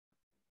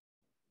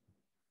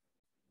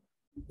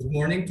Good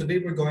morning. Today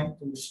we're going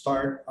to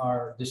start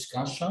our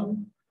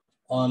discussion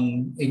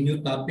on a new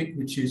topic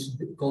which is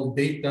called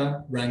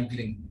data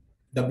wrangling,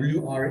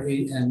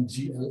 WRANGLING.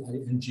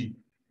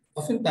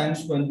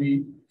 Oftentimes when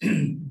we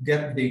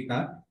get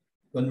data,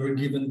 when we're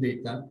given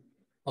data,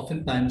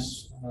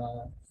 oftentimes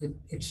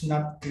it's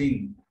not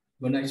clean.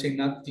 When I say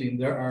not clean,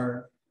 there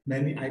are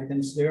many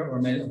items there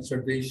or many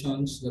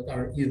observations that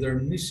are either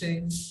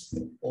missing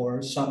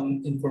or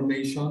some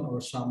information or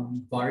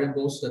some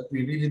variables that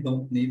we really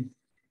don't need.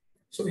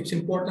 So it's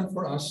important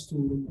for us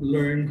to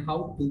learn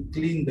how to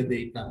clean the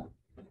data,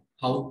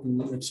 how to,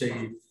 let's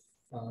say,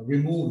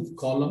 remove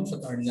columns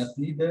that are not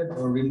needed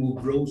or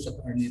remove rows that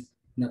are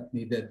not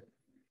needed.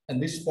 And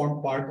this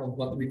form part of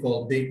what we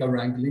call data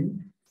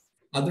wrangling.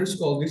 Others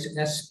call this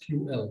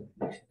SQL,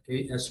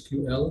 okay,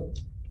 SQL,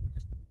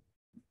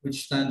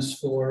 which stands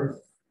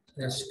for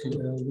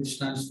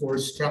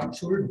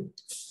structured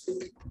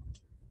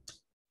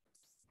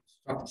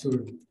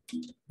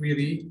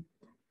query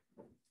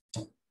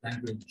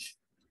language.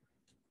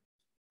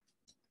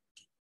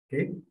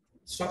 Okay,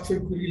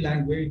 structured query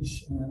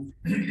language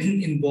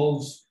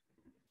involves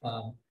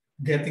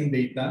getting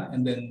data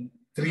and then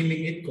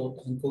trimming it, quote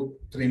unquote,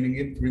 trimming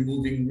it,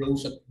 removing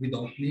rows that we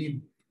don't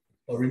need,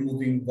 or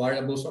removing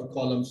variables or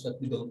columns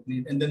that we don't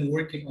need, and then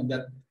working on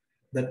that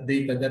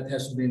data that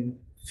has been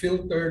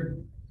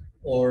filtered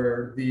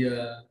or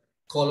the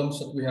columns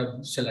that we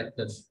have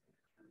selected.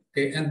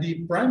 Okay, and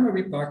the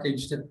primary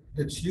package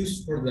that's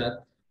used for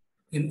that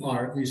in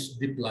R is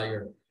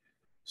dplyr.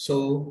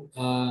 So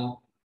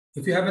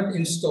if you haven't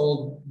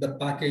installed the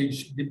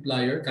package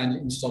dplyr,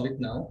 kindly install it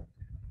now.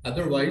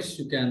 Otherwise,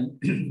 you can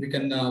we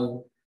can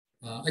now.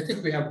 I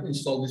think we have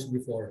installed this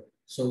before.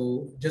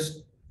 So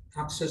just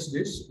access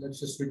this. Let's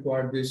just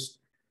require this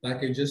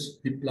packages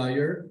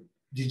dplyr,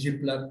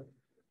 ggplot2,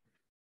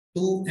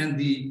 and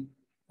the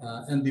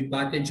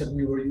package that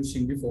we were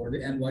using before, the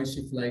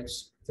NYC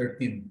Flights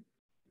 13.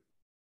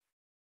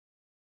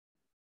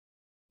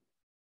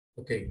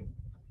 Okay,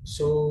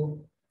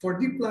 so for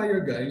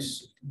dplyr,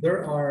 guys,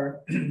 there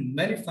are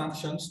many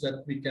functions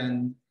that we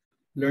can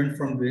learn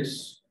from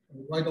this.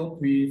 Why don't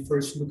we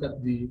first look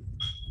at the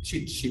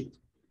cheat sheet?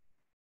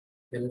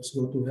 Okay, let's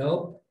go to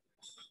help,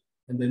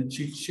 and then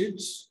cheat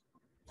sheets,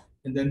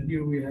 and then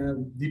here we have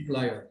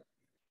dplyr.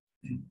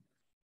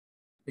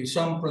 Okay,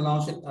 some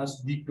pronounce it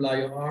as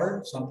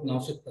dplyr, some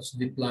pronounce it as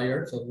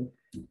dplyr. So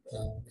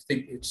I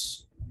think it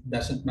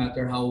doesn't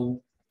matter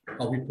how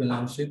we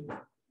pronounce it.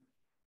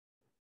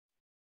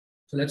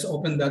 So let's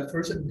open that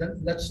first, and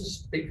then let's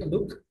just take a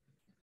look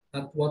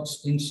at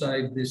what's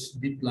inside this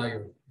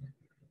dplyr.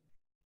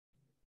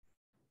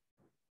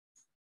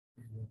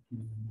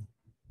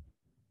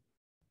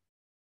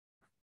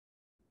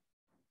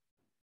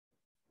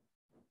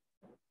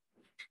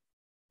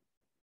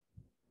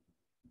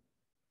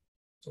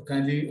 So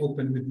kindly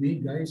open with me,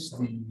 guys,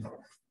 the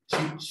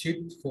cheat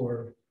sheet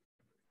for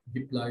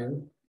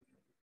dplyr.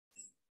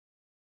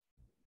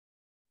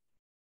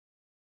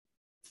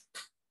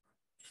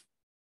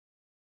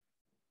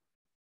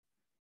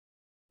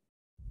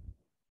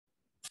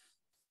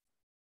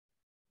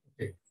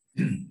 Okay.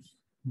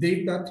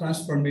 Data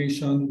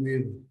transformation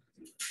with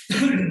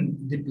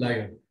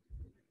dplyr.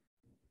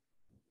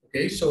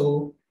 Okay,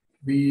 so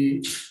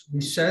we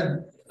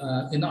said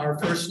in our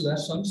first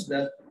lessons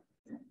that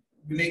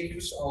we make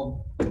use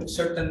of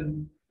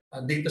certain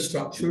data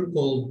structure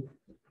called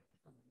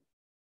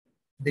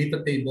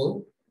data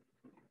table.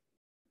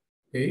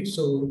 Okay,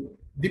 so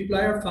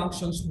dplyr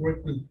functions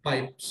work with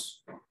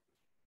pipes.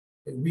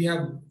 We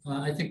have,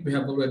 I think we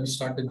have already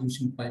started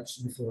using pipes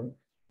before,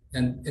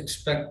 and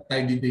expect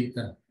tidy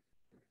data.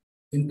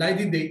 In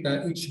tidy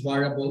data, each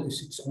variable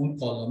is its own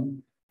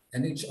column,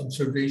 and each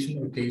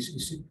observation or case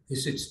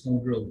is its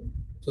own row.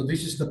 So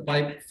this is the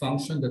pipe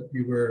function that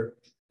we were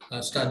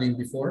studying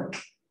before.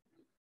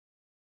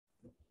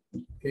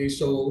 Okay,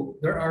 so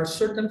there are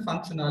certain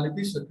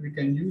functionalities that we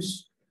can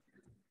use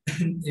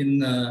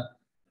in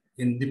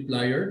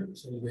dplyr.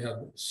 So we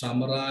have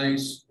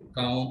summarize,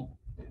 count.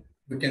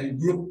 We can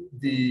group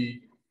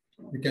the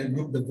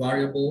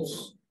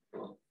variables.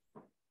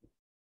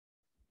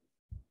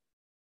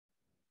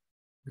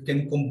 We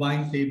can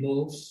combine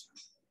tables.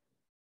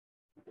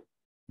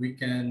 We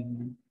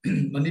can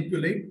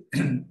manipulate.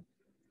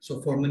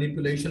 So for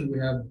manipulation, we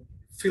have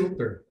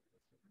filter.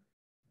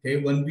 Okay,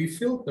 when we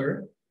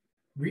filter,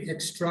 we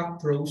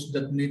extract rows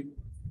that meet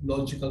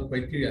logical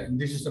criteria. And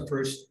this is the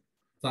first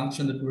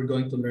function that we're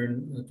going to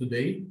learn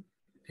today.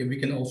 Okay, we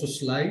can also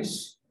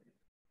slice.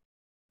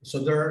 So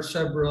there are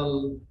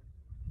several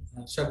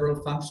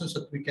functions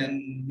that we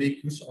can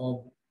make use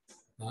of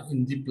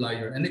in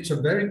dplyr, and it's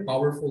a very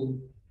powerful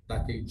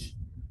package.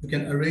 You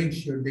can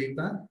arrange your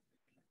data.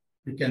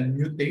 You can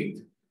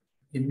mutate.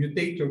 In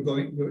mutate,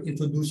 you're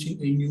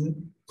introducing a new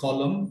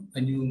column,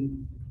 a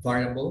new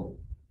variable.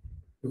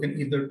 You can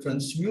either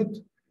transmute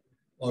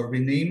or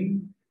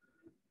rename.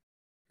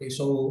 Okay,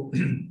 so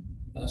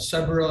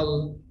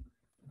several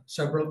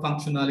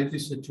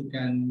functionalities that you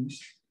can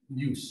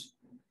use.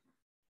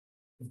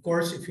 Of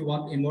course, if you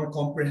want a more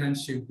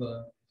comprehensive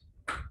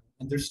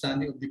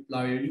understanding of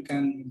dplyr, you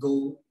can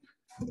go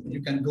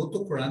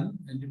to Quran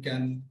and you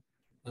can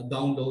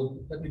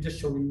download. Let me just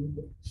show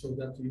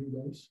that to you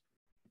guys.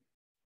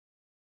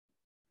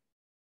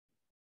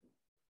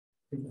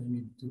 I think I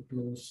need to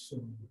close.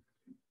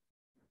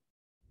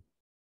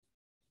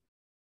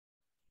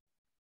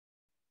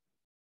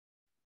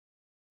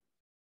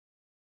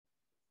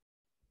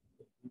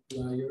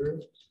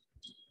 Dplyr.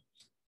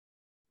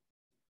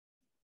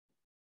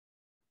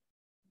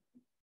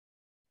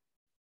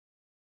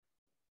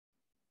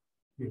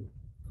 Here,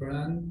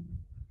 Quran.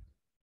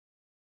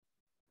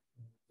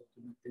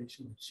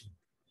 Documentation.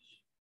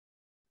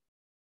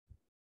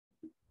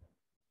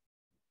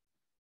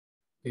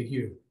 Okay,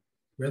 here,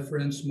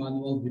 reference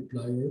manual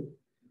dplyr.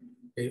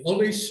 Okay,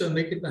 always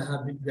make it a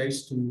habit,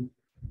 guys, to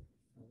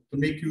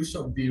make use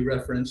of the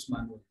reference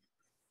manual.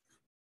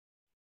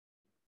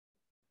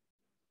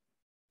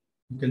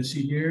 You can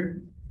see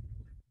here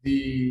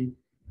the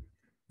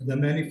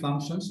many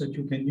functions that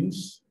you can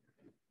use.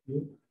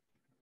 Here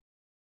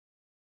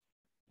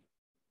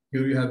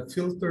you have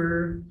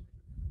filter,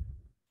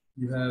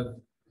 you have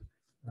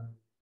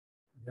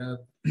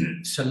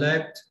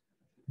select.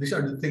 These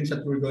are the things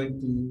that we're going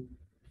to.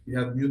 You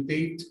have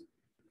mutate.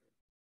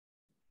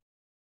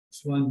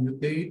 This one,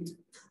 mutate.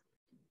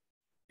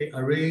 Okay,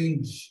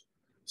 arrange,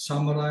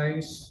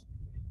 summarize,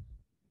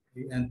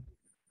 okay, and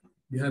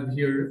you have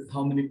here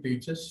how many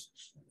pages?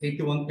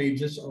 81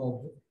 pages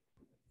of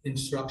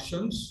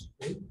instructions.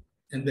 Okay?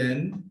 And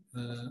then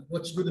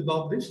what's good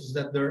about this is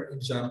that there are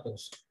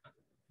examples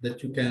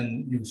that you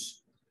can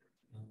use.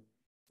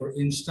 For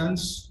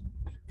instance,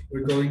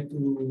 we're going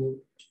to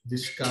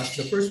discuss,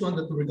 the first one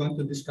that we're going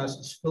to discuss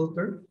is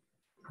filter.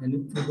 And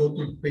if we go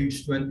to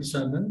page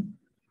 27,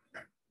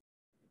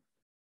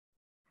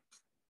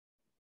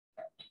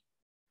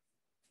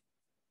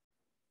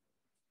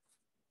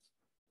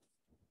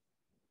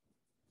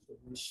 so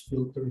this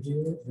filter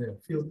here, there,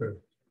 filter.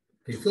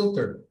 Okay,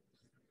 filter.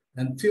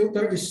 And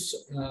filter is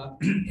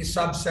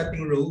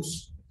subsetting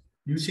rows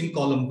using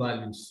column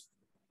values.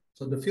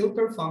 So the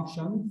filter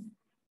function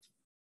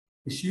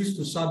is used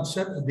to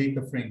subset a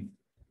data frame.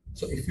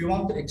 So if you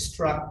want to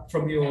extract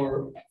from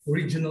your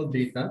original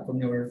data, from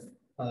your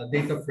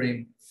data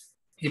frame,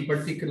 a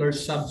particular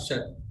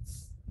subset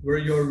where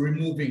you're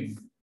removing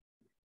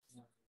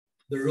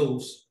the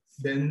rows,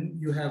 then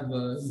you have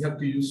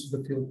to use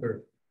the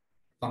filter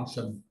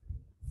function.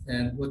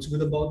 And what's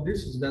good about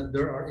this is that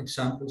there are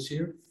examples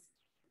here.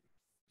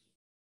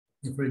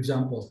 For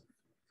example,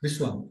 this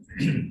one.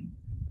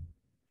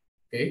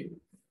 Okay,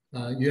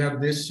 you have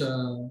this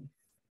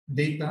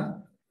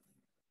data,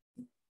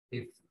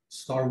 if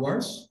Star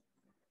Wars,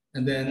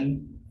 and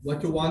then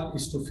what you want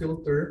is to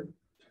filter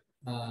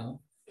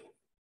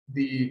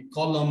the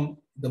column,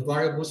 the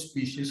variable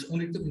species,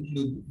 only to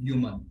include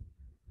human.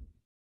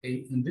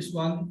 Okay, in this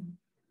one,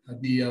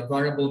 the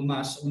variable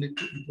mass only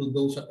to include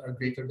those that are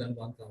greater than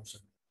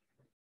 1,000.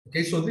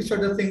 Okay, so these are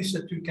the things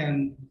that you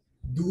can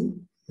do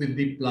with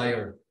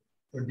dplyr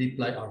or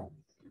dplyr.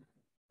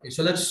 Okay,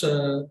 so let's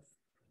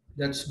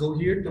go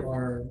here to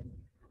our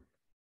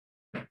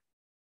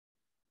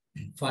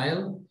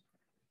file.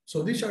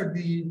 So these are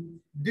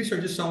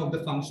just some of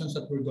the functions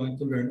that we're going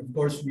to learn. Of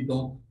course, we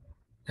don't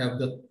have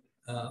that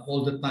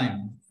all the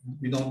time.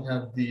 We don't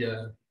have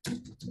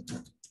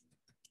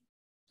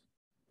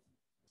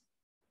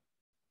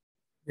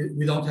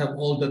we don't have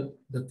all the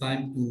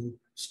time to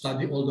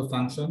study all the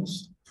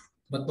functions.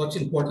 But what's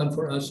important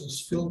for us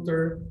is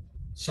filter,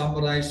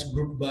 summarize,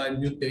 group by,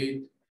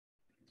 mutate.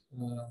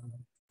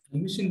 I'm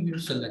missing here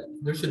select.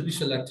 There should be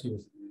select here.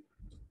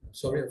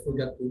 Sorry, I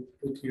forgot to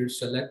put here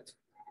select.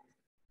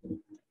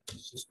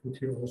 Let's just put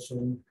here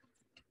also.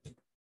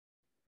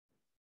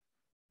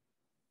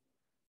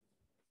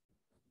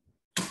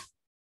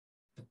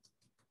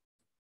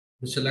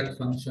 The select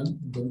function.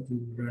 I'm going to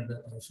learn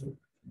that also.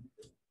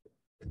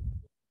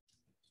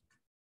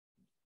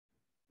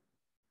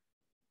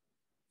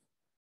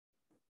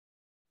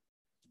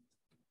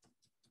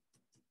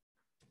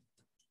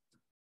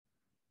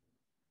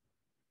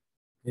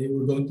 Okay,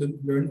 we're going to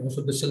learn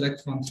also the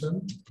select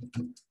function.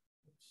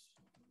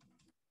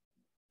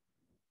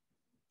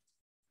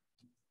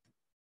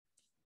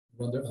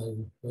 Wonder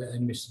why I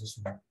missed this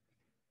one.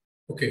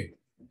 Okay,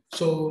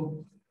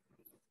 so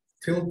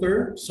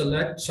filter,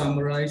 select,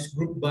 summarize,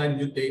 group by,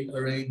 mutate,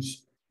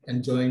 arrange,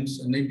 and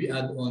joins, and maybe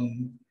add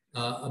on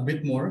a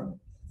bit more.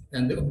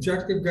 And the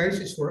objective, guys,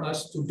 is for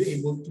us to be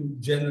able to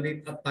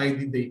generate a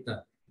tidy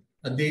data,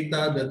 a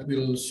data that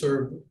will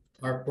serve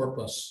our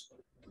purpose.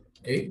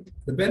 Okay,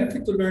 the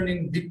benefit to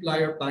learning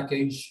dplyr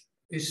package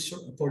is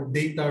for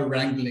data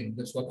wrangling.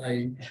 That's what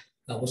I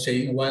was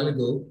saying a while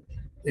ago.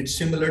 It's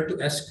similar to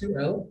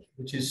SQL,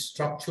 which is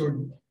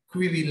structured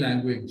query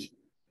language.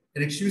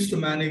 And it's used to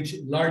manage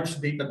large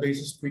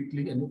databases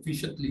quickly and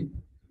efficiently.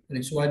 And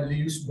it's widely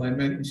used by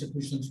many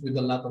institutions with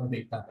a lot of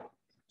data.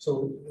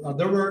 So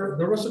there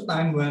was a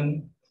time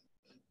when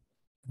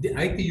the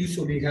IT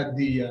usually had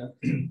the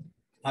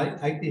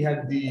IT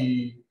had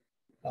the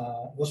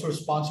was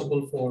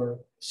responsible for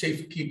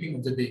safekeeping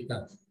of the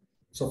data.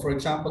 So for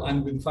example,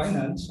 I'm with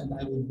finance and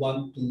I would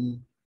want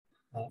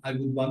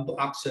to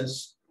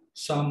access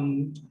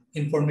some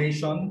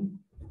information,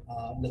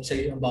 let's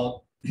say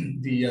about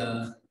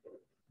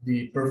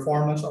the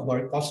performance of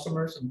our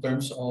customers in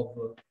terms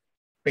of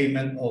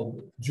payment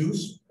of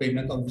dues,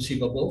 payment of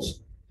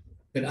receivables.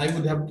 Then I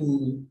would have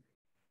to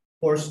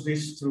force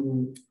this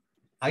through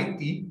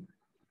IT,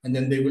 and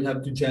then they will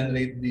have to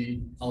generate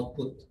the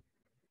output.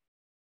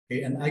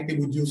 Okay, and IT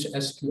would use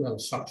SQL,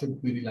 structured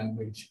query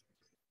language.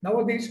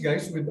 Nowadays,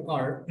 guys, with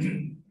R,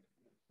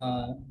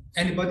 uh,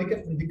 anybody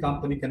in the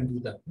company can do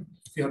that.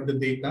 If you have the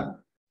data,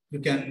 you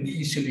can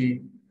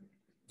easily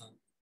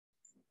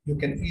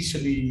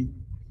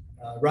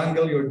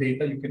wrangle your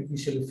data. You can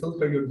easily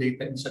filter your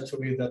data in such a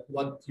way that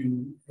what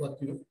you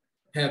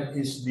have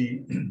is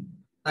the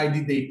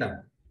ID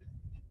data,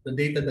 the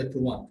data that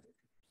you want.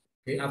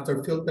 Okay,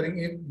 after filtering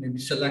it, maybe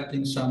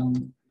selecting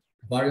some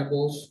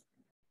variables.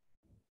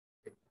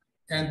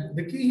 And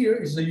the key here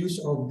is the use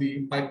of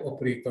the pipe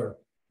operator.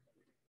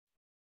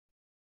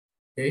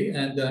 Okay,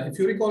 and if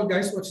you recall,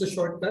 guys, what's the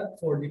shortcut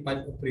for the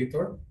pipe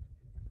operator?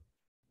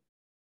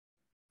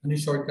 Ano yung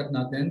shortcut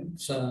natin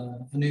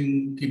ano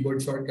yung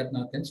keyboard shortcut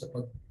natin sa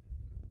pag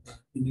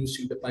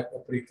using the pipe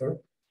operator?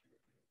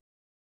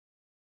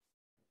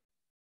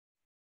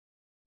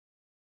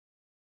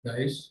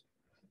 Guys?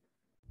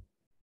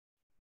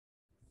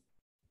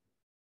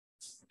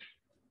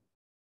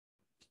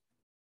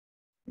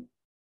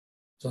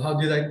 So how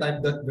did I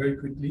type that very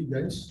quickly,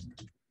 guys?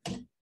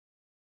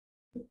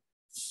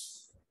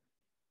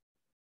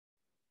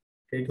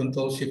 Okay,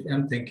 Control Shift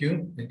M, thank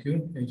you. Thank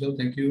you, Angel,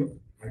 thank you,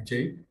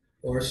 RJ.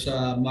 Or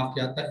sa Mac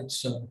yata,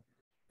 it's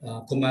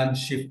Command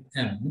Shift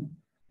M,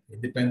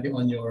 depending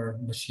on your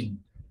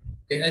machine.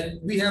 Okay, and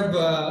we have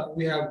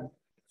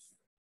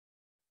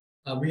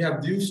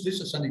used this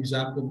as an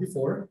example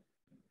before,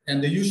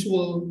 and the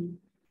usual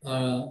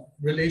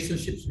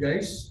relationships,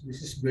 guys,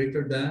 this is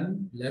greater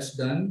than, less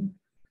than.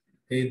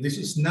 Okay, this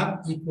is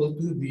not equal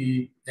to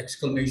the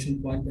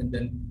exclamation point and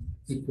then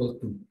equal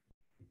to.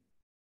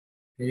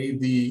 Okay,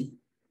 the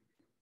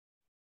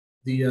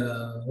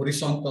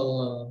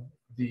horizontal,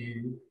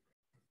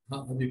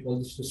 how do you call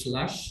this, the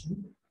slash?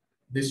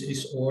 This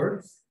is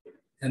or,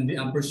 and the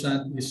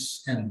ampersand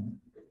is n.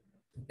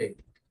 Okay,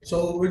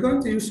 so we're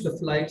going to use the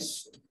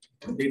flights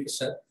data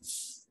set.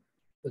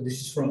 So this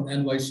is from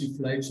NYC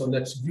flight. So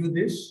let's view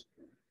this.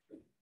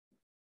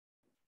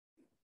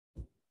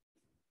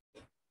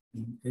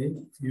 Okay,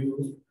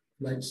 view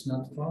flights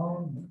not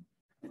found.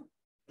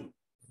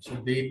 So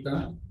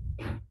data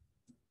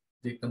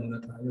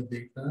muna tayo,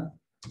 data,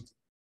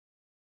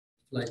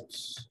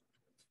 flights.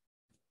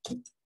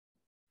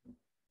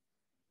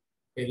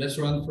 Okay, let's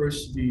run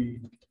first the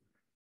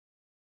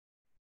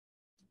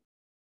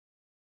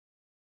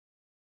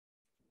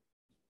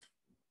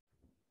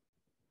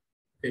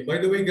okay, by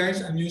the way,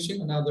 guys, I'm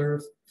using another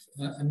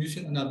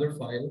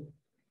file.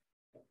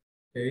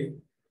 Okay,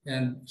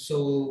 and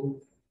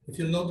so if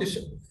you'll notice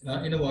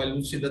in a while,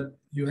 you'll see that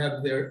you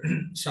have there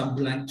some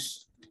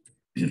blanks.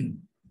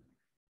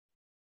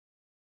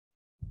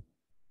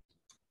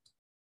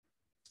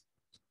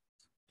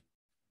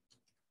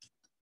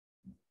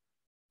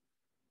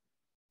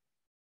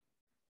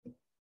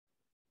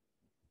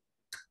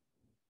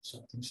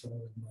 Something's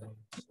wrong with my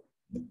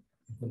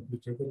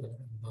computer ko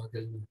talaga,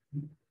 bagal na.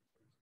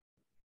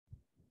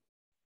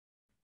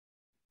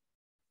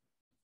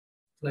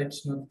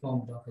 Flights not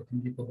found. Bakit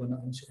hindi pa ba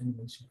na-on si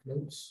NYC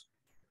flights?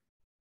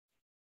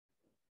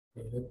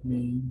 Okay, let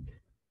me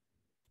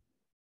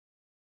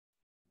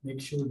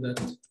make sure that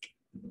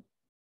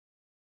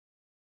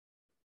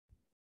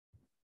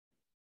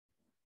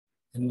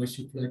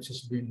NYC flights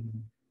has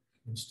been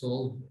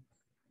installed.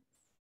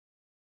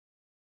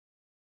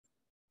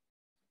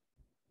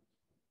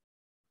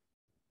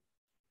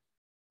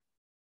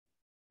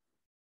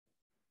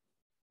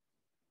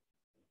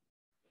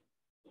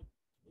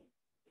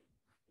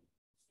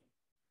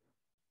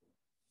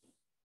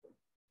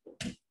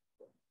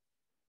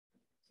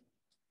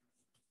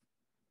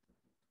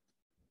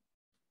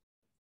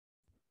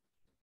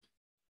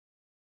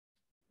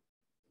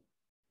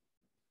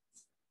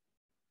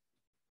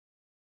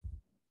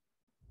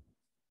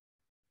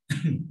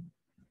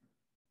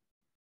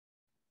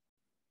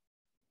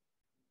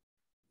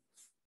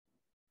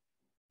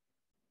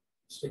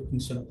 It's taking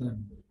some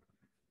time.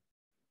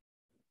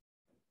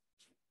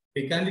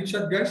 Okay, kindly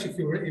chat, guys, if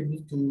you were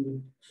able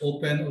to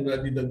open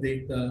already the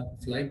data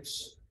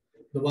flights,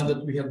 the one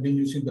that we have been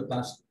using the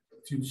past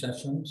few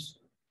sessions.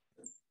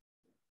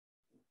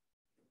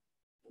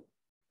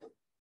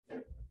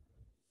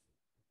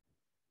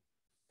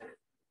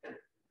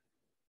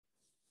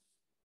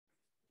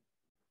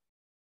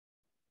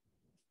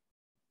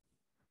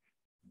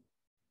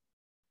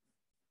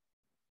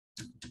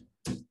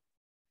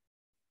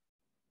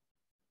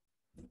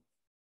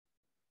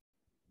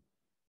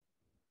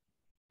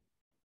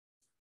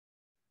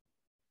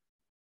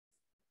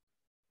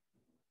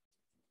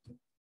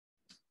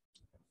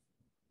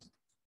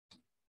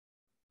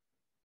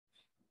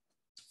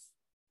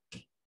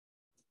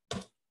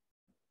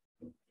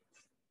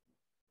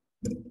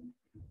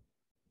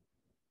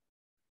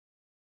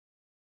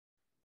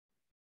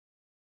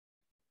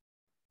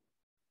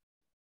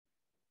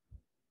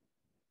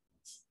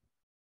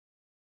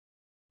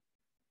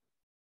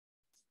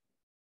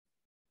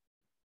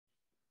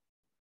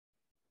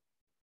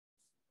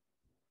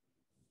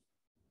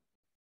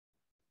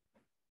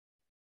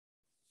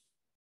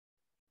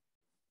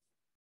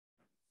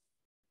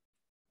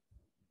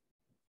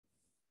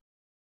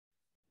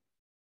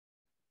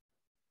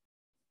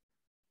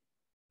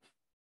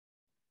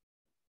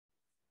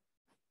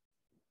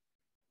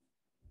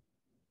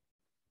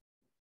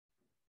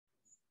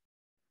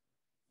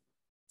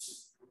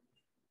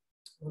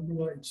 Wonder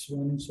why it's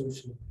running so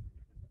slow.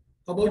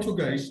 How about you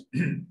guys?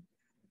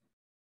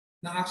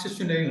 Na-access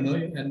nyo na yung,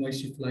 yung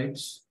NYC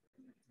flights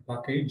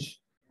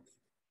package?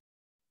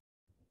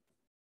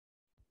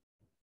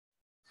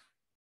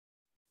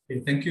 Okay,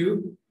 thank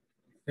you.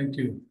 Thank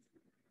you.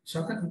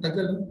 Sa akin, ang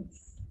tagal. No?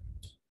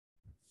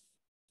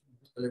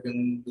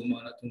 Talagang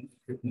gumana itong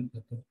equipment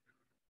na ito.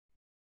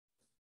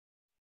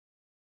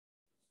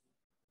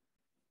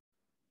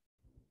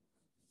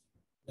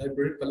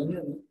 Library pa lang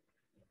yan. No?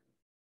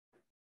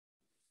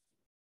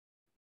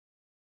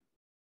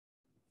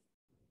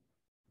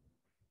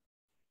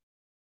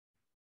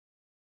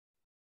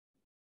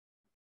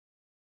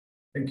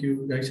 Thank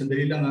you guys.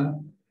 Sandali lang ha.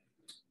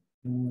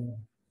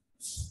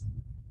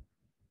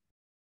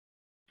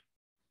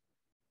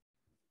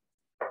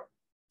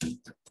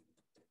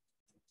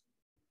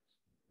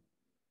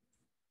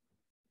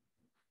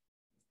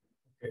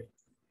 Okay.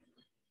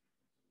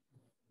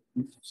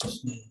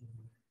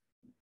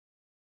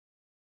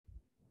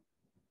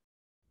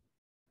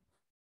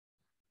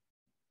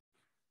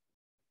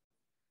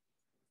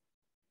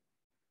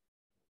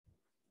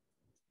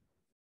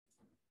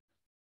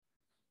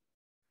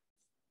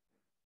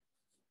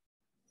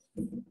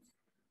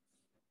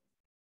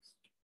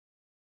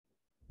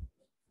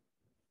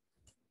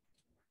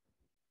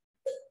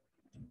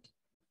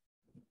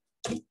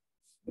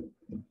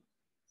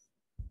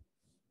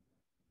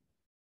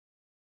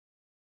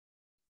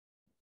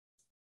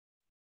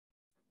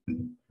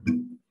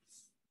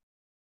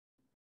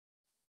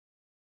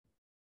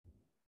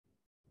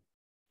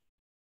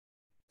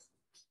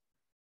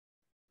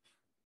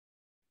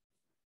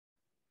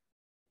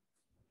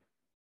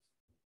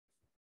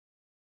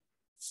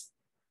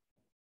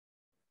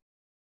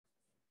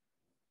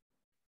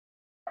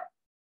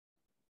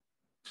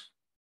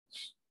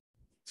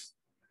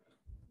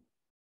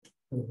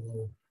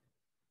 Oh,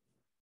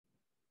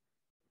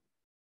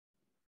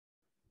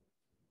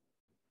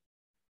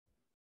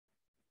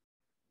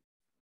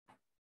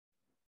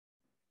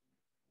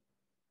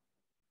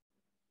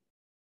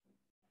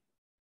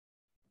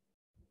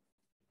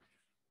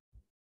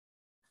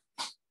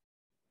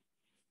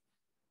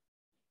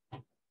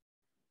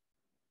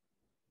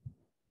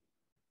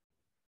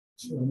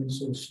 it's running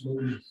so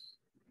slowly.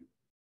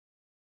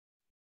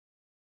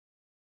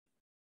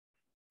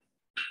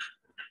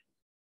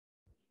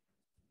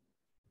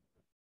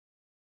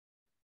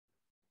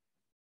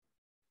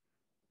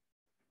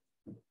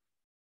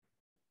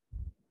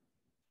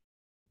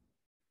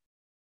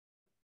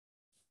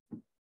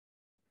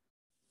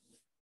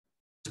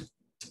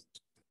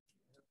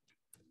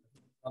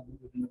 Problem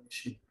with my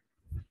machine.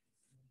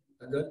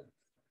 Tagal.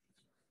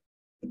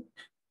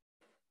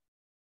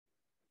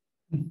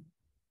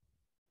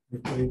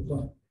 Ito pa.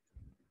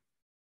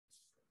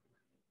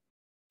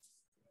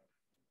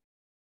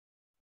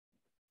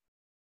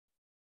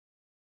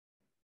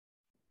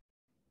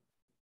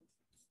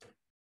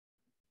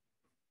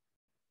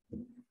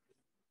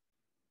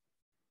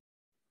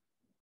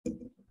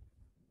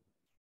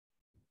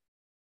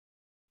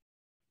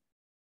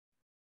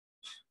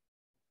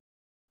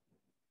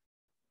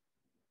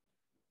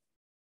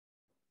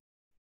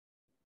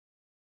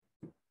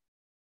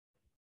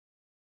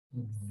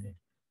 Okay.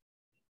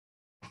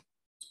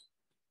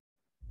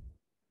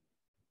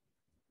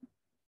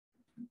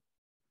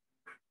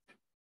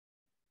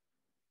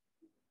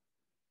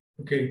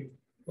 Okay,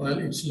 while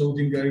it's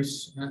loading,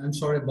 guys, I'm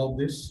sorry about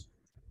this.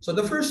 So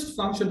the first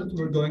function that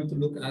we're going to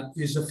look at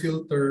is a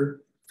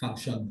filter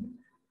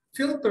function.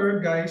 Filter,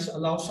 guys,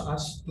 allows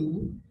us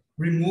to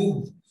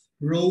remove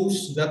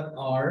rows that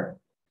are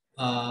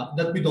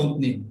that we don't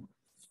need.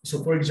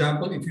 So, for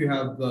example, if you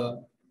have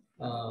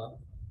uh,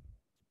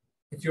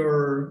 if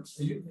you're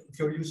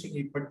using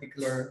a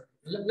particular,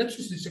 let's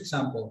use this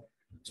example.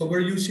 So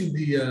we're using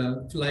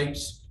the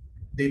flights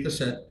data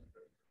set.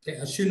 Okay,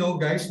 as you know,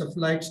 guys, the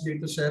flights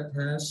data set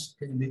has,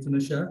 okay, dito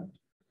na siya.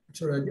 It's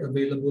already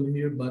available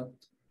here, but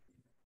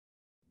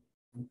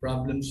the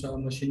problem sa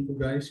machine ko,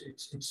 guys,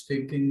 it's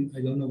taking,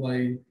 I don't know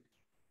why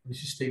this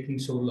is taking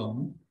so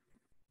long.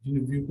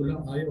 View ko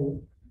lang,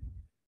 ayaw.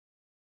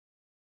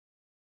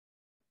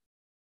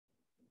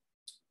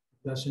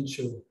 Doesn't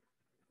show.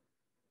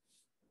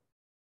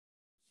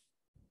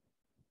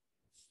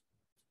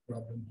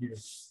 Problem here.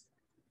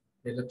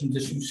 Okay, let me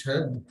just use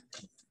head.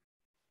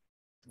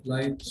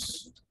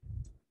 Flights.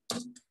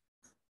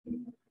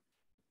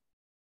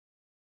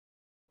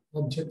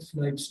 Object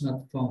flights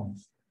not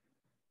found.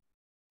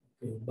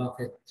 Okay,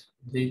 bucket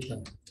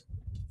data.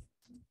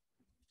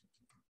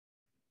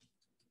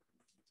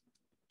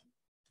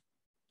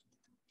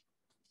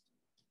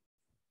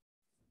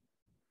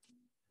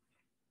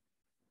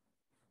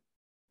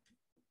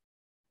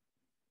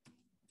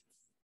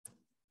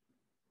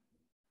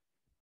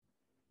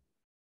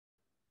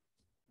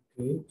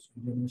 Okay, so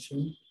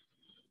dimension.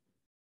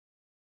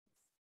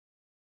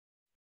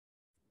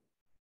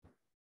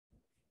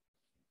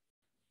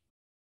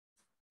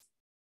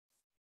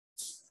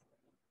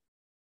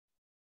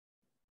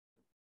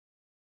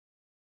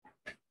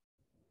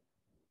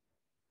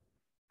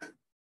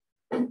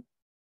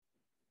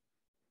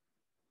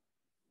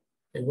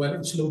 Okay, while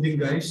it's loading,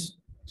 guys.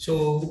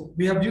 So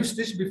we have used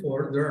this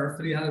before. There are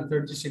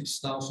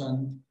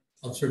 336,000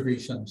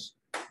 observations.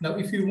 Now,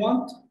 if you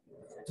want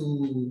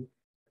to,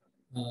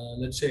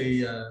 let's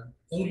say,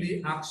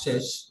 only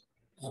access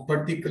a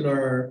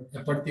particular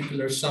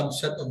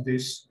subset of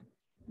this,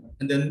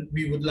 and then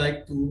we would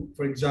like to,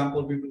 for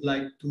example, we would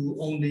like to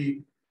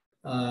only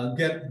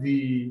get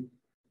the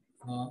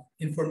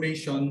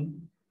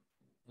information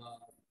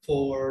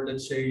for,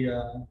 let's say,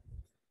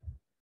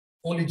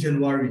 only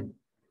January.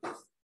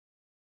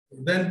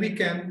 Then we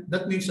can,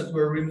 that means that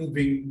we're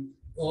removing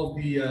all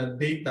the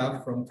data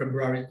from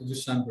February to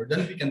December.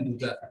 Then we can do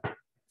that.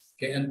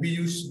 Okay, and we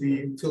use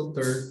the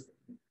filter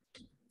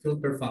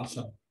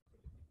function.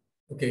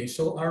 Okay,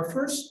 so our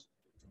first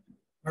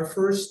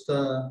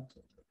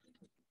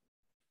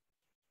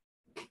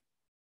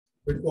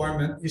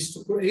requirement is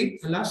to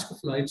create Alaska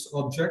Flights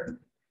object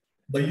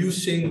by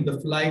using the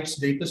flights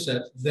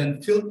dataset,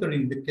 then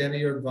filtering the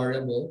carrier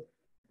variable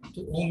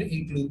to only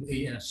include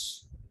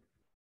AS.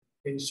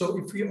 Okay, so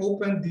if we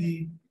open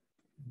the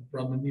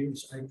problem here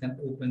is I can't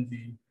open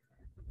the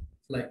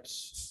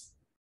flights.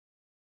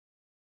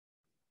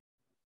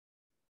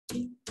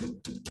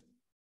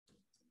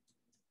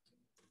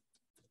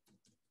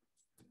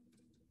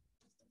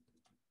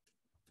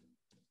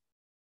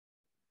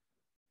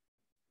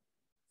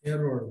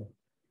 Error,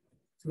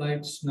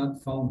 flights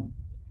not found.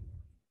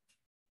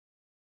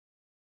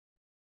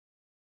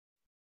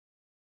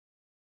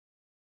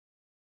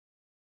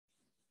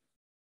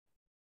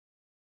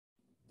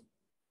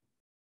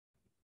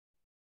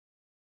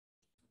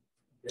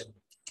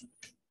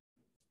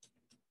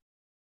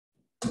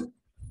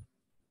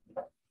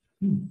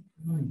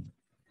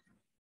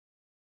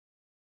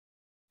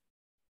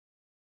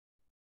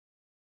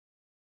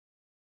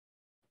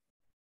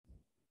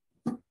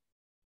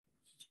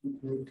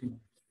 Working.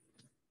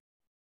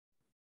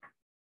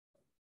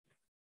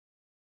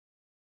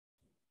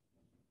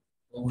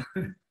 Oh.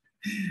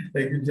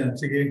 Thank you, Jan.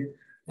 Sige.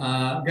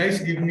 Guys,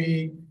 give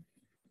me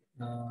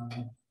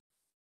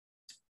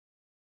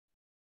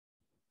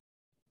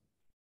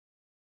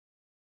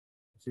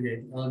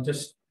sige. I'll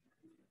just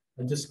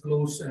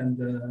close and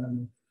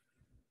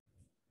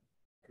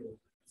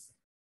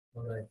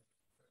all right.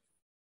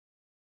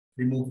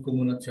 Remove ko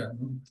muna siya.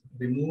 No?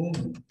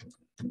 Remove.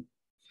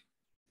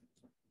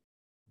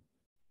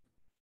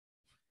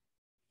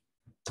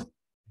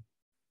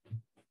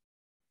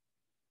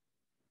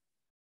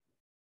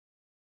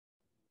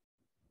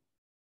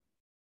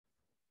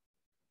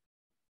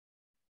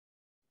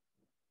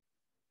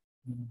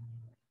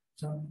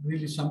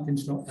 Really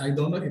something's wrong. I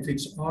don't know if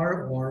it's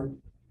R or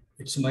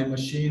it's my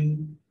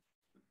machine.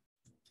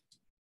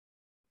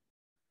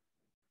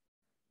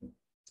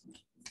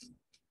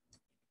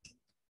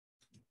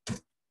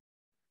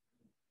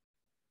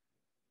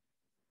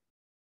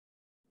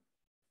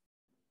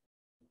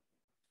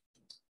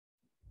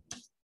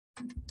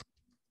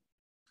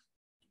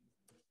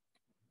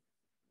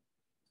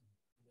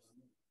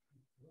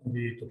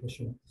 Dito pa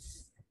siya.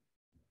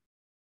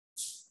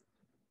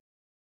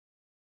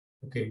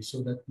 Okay, so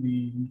let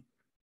me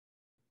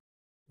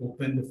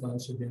open the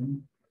files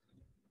again.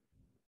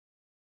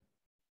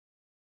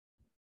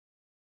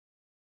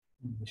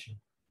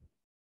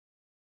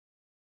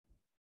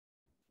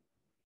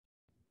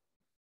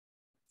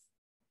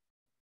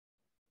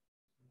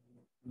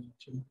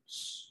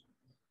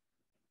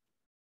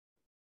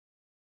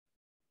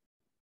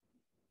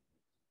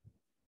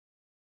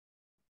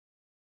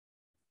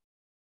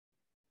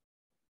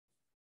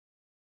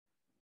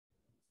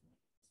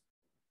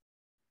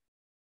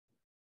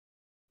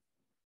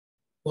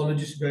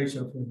 Apologies, guys,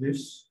 for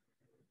this.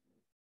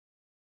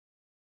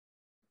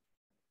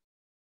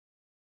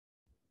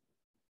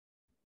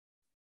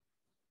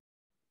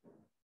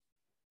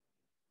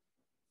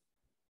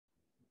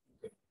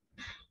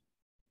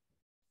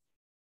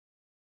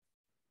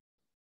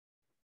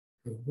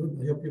 Okay, good.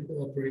 I hope you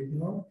cooperate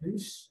now,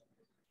 please.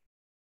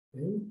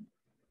 Okay.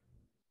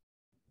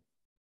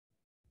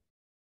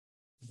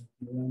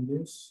 Run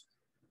this.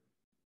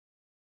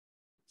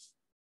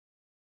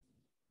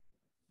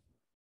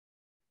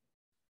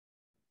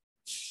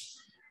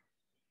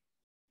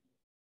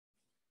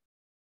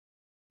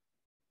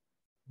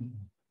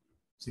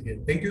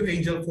 Sige. Thank you,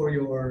 Angel, for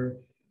your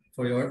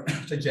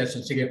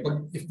suggestion. Sige,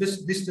 if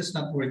this does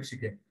not work,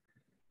 sige.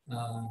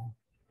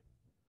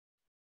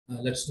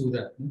 Let's do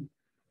that.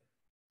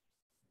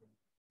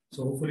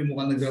 So hopefully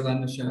mukhang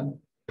nagra-run na siya.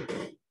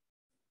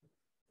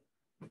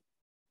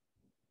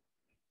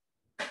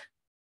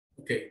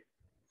 Okay.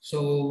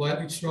 So while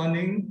it's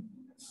running,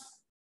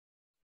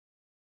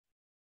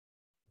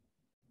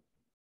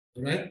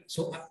 all right.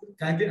 So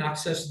kindly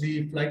access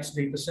the flights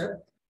dataset.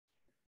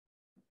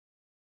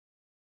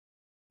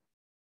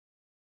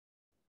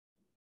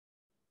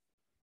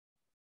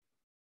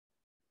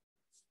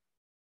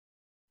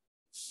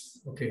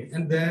 Okay,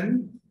 and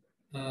then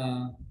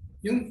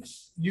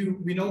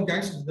we know,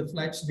 guys, the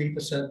flights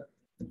dataset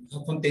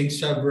contains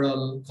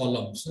several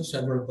columns,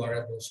 several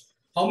variables.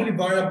 How many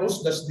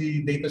variables does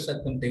the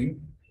dataset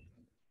contain,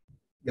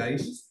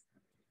 guys?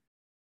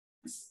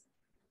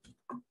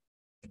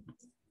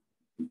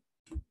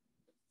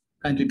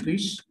 Kindly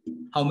please.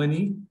 How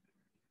many?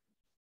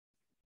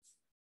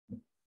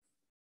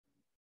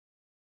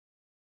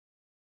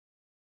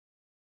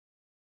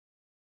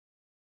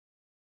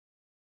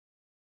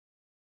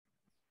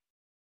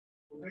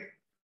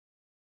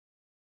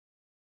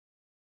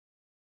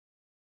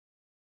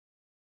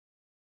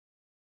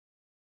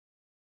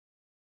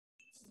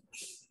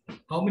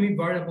 How many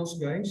variables,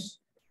 guys?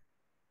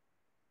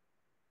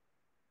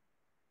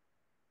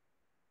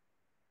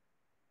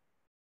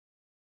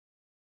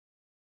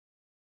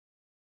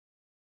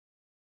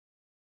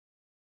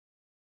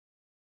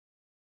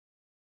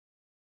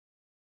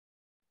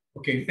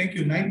 Okay, thank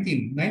you.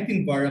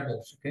 19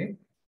 variables, okay?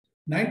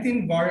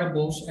 19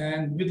 variables,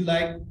 and we'd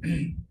like,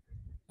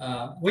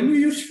 when you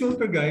use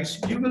filter, guys,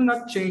 you will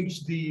not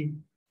change the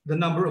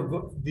number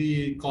of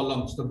the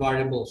columns, the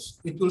variables.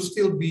 It will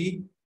still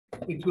be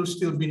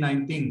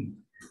 19.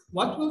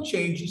 What will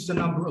change is the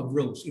number of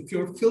rows. If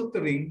you're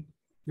filtering,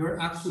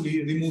 you're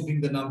actually removing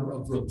the number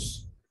of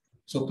rows.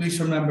 So please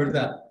remember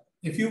that.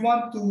 If you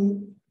want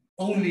to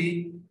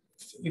only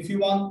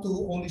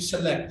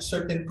select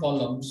certain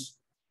columns,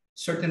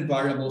 certain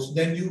variables,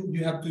 then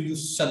you have to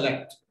use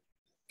select.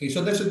 Okay,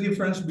 so there's a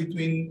difference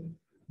between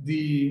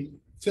the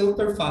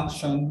filter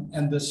function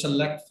and the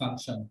select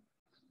function.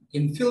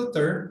 In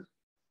filter,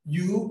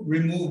 you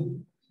remove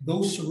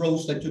those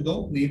rows that you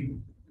don't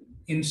need.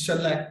 In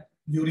select,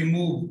 you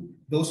remove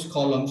those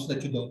columns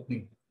that you don't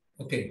need.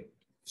 Okay,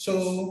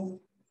 so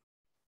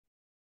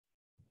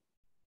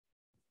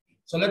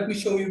let me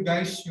show you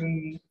guys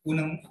yung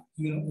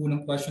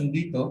unang question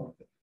dito.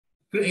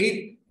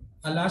 Create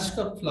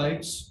Alaska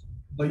flights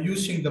by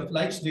using the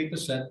flights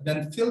dataset,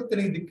 then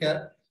filtering the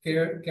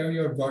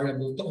carrier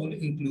variable to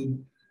only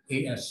include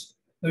AS.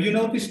 Now you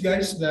notice,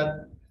 guys,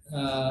 that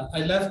I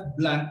left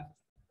blank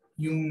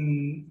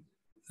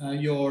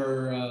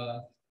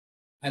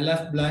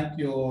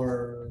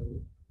your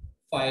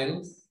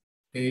file,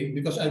 okay,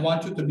 because I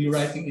want you to be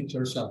writing it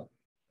yourself,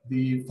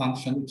 the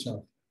function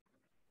itself.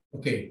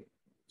 Okay,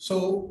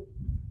 so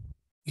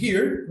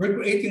here we're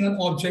creating an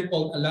object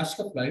called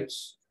Alaska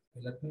flights.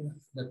 Okay,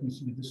 let me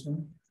see this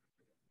one.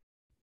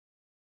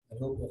 I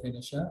hope okay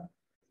na siya.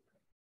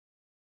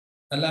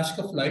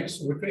 Alaska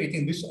flights, we're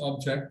creating this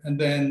object, and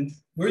then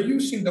we're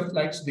using the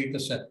flights data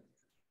set.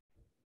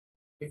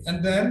 Okay,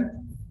 and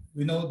then,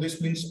 we know this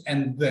means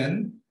and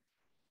then,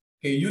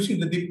 okay,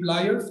 using the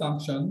dplyr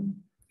function,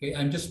 okay,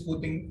 I'm just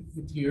putting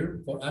it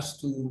here for us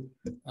to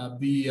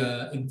be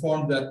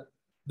informed that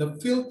the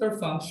filter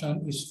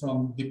function is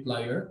from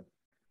dplyr.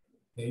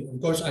 Okay,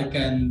 of course, I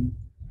can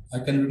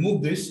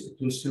remove this, it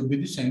will still be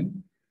the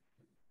same.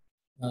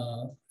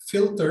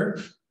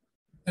 Filter,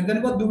 and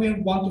then what do we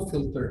want to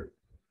filter?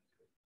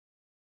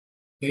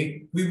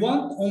 Okay, we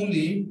want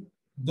only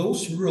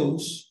those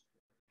rows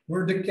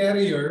where the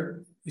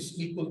carrier is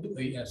equal to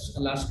AS,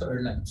 Alaska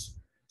Airlines.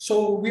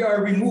 So we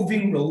are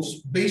removing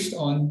rows based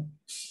on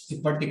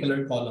a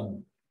particular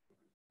column.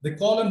 The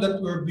column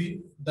that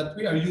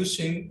we are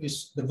using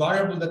is the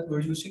variable that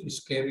we're using is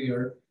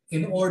carrier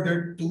in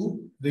order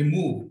to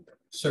remove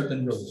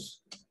certain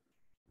rows.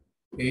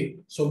 Okay,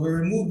 so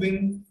we're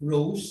removing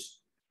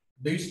rows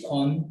based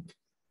on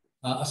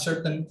a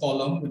certain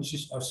column, which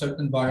is a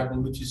certain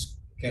variable, which is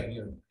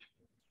carrier.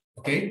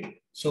 Okay,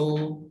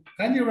 so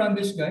kindly run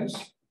this, guys.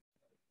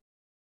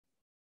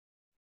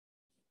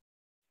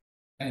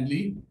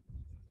 Kindly.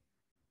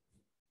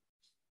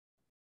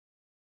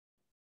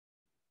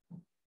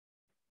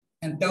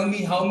 And tell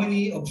me how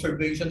many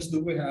observations do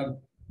we have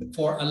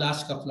for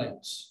Alaska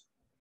flights?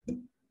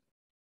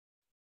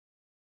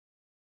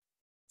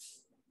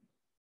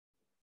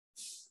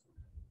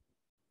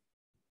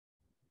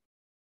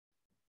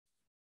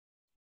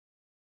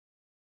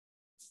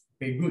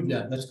 Okay, good.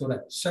 Yeah, that's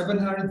correct.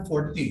 714.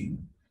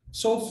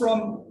 So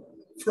from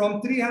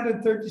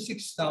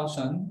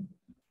 336,000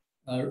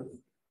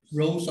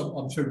 rows of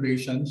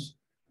observations,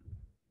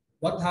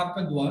 what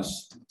happened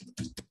was,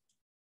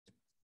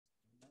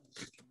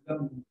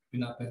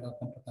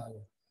 pinapahirapan pa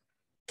tayo.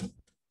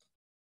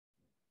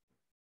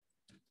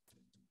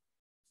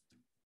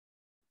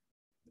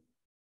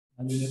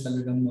 Ano yun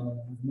talagang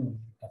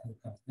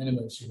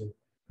anyway, sige.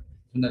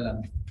 Ito na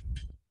lang.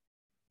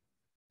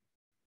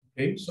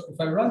 Okay, so if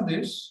I run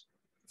this,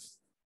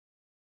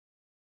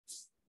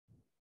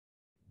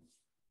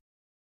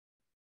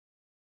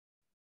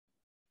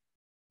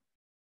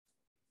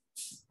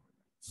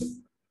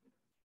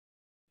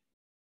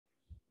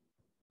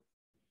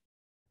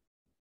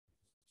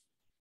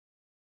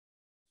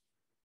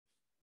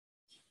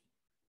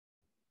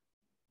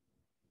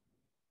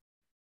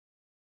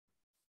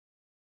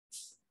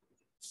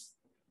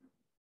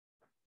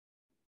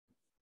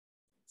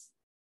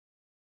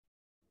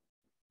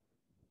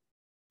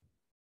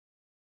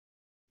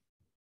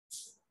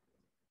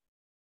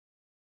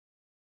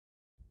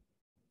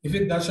 if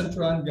it doesn't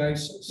run,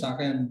 guys, sa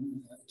akin,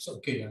 it's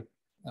okay.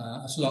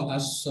 As long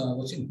as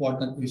what's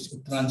important is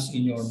it runs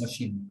in your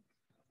machine.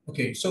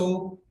 Okay,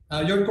 so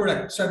you're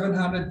correct,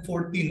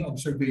 714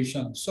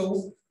 observations.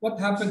 So what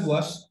happened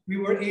was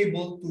we were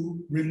able to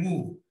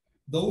remove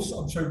those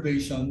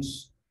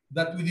observations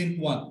that we didn't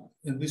want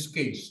in this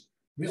case.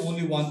 We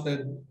only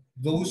wanted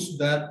those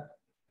that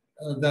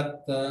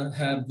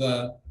have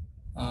their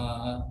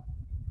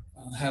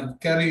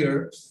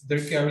carrier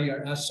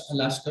as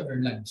Alaska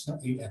Airlines, not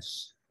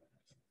AS.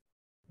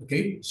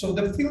 Okay, so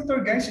the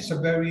filter, guys, is a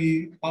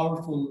very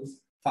powerful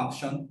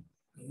function.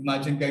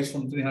 Imagine, guys,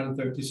 from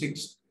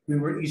 336, we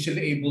were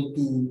easily able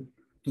to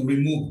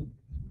remove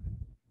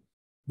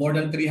more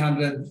than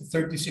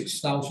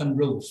 336,000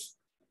 rows,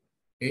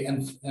 okay,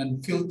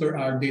 and filter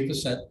our data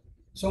set.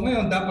 So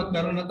ngayon, dapat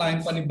meron na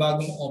tayong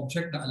panibagong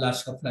object na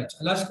Alaska flights.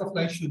 Alaska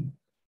flights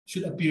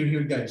should appear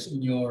here, guys,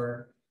 in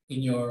your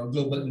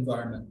global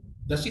environment.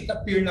 Does it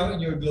appear now in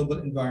your global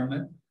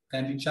environment?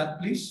 Kindly chat,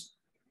 please.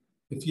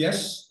 If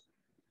yes,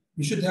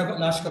 you should have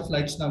Alaska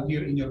flights now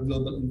here in your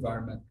global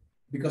environment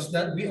because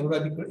that we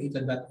already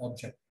created that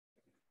object.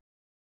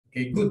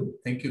 Okay, good.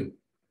 Thank you.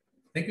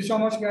 Thank you so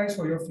much, guys,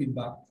 for your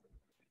feedback.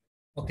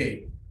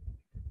 Okay.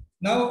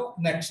 Now,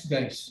 next,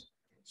 guys.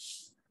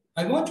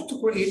 I want you to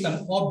create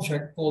an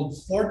object called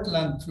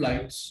Portland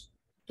flights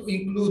to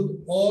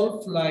include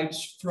all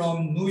flights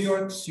from New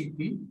York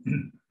City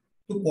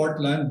to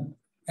Portland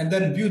and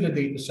then view the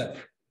data set.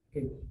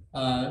 Okay.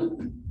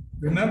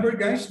 Remember,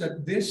 guys,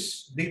 that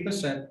this data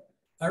set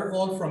are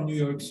all from New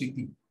York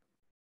City.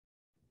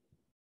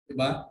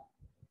 Diba?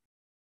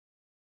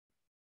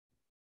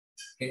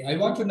 Okay, I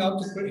want you now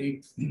to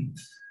create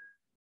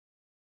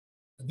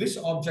this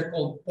object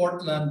called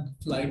Portland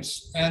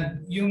flights,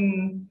 and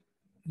yung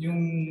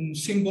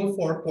symbol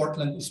for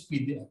Portland is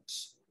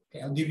PDX.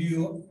 Okay, I'll give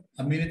you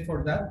a minute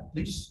for that,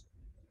 please.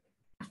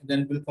 And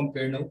then we'll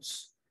compare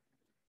notes.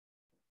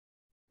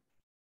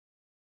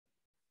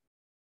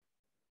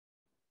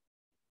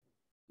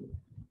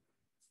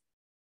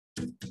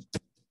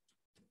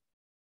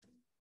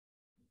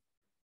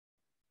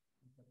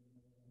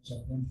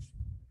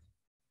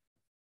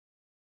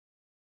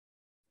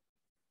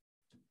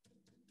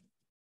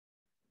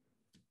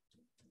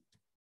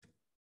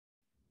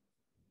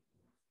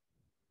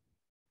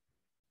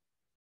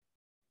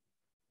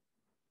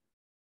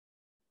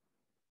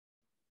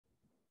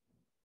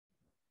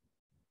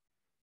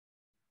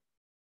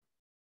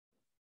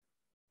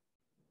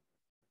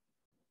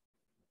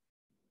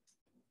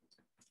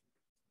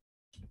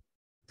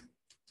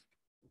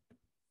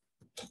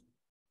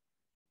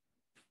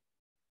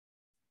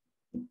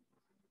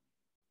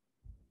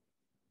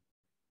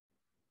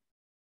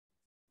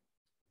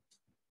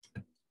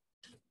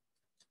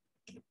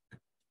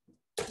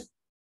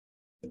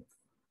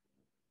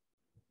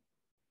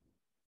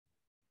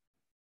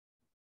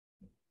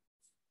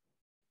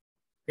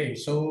 Okay,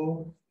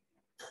 so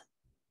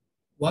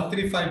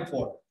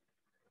 1354.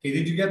 Okay,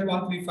 did you get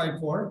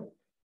 1354?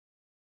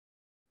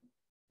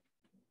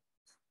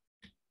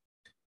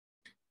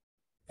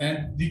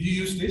 And did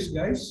you use this,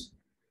 guys?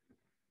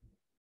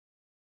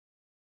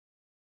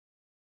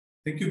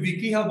 Thank you,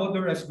 Vicky. How about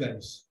the rest,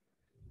 guys?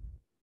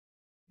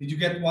 Did you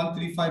get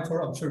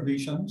 1354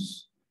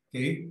 observations?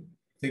 Okay,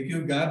 thank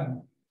you,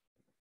 Gab.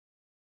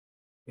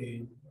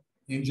 Okay,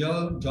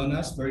 Angel,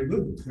 Jonas, very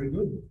good, very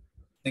good.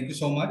 Thank you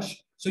so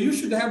much. So you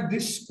should have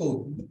this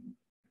code.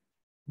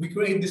 We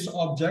create this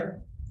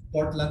object,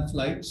 Portland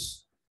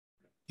flights.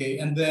 Okay,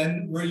 and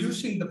then we're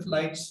using the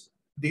flights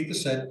data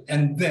set,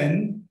 and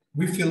then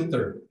we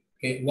filter.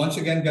 Okay, once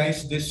again,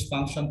 guys, this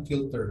function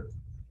filter.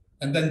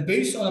 And then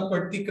based on a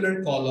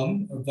particular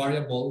column or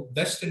variable,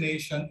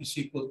 destination is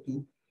equal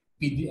to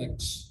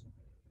PDX.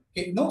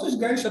 Okay, notice,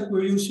 guys, that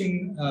we're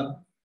using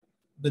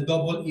the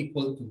double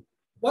equal to.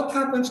 What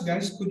happens,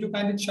 guys? Could you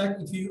kind of check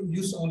if you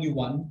use only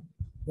one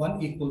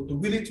equal to?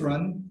 Will it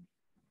run?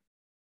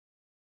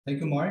 Thank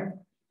you, Mark.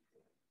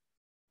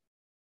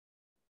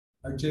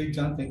 RJ,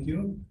 John, thank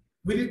you.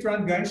 Will it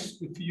run,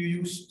 guys, if you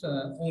used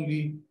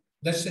only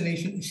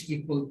destination is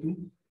equal to?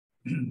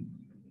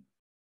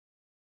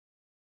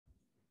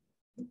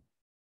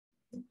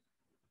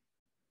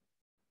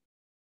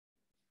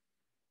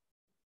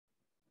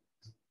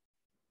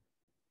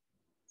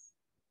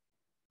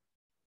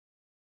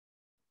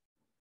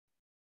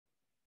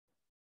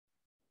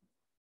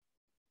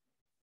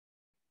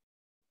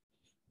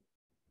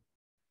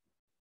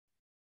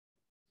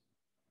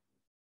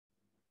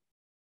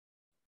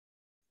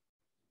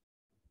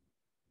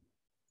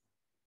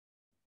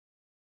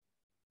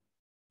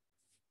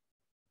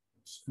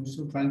 I'm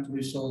still trying to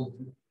resolve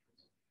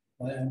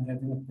why I'm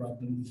having a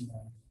problem with my.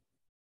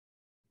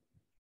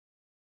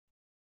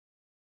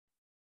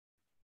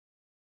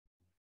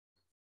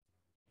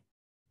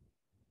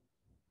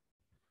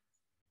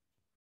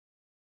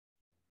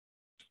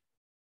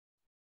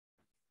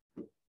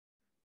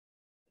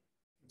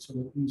 So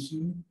let me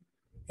see.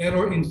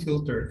 Error in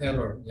filter,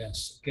 error,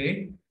 yes,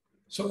 okay.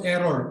 So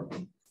error.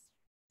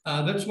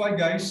 That's why,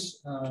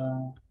 guys,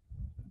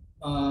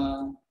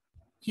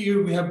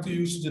 here we have to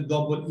use the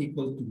double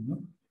equal to.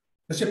 No?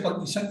 Kasi pag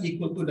isang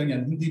equal to lang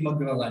yan, hindi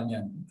magra-run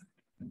yan.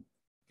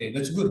 Okay,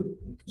 that's good.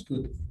 That's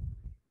good.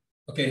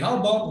 Okay, how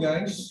about,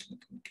 guys?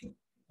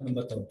 Ano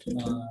ba to?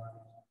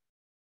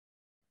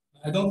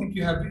 I don't think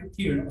you have it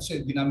here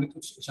kasi ginamit ko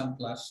sa isang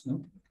class,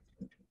 no?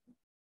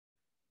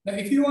 Now,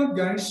 if you want,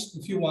 guys,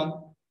 if you want,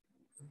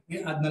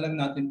 i-add na lang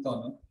natin to,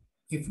 no?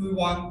 If we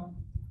want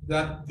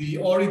that the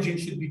origin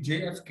should be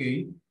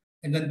JFK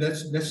and then the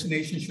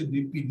destination should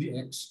be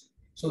PDX.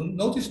 So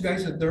notice,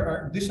 guys, that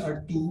these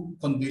are two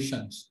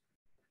conditions.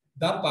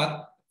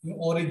 Dapat yung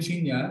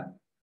origin niya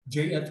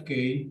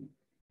JFK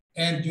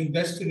and yung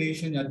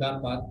destination niya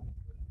dapat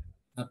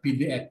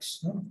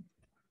PDX. No?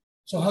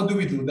 So how do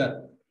we do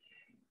that?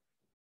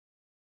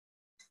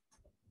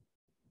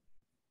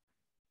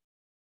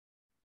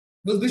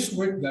 Will this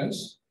work,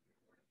 guys?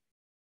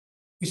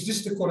 Is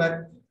this the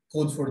correct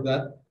code for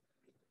that?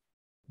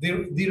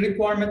 The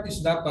requirement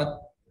is dapat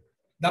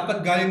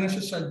galing na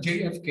siya sa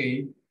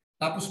JFK,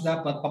 tapos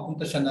dapat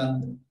papunta siya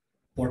ng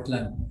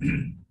Portland.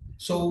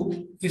 So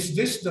is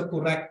this the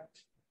correct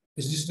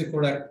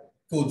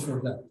code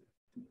for that?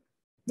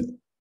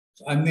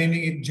 So I'm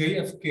naming it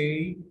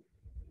JFK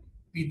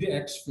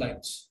PDX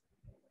flights.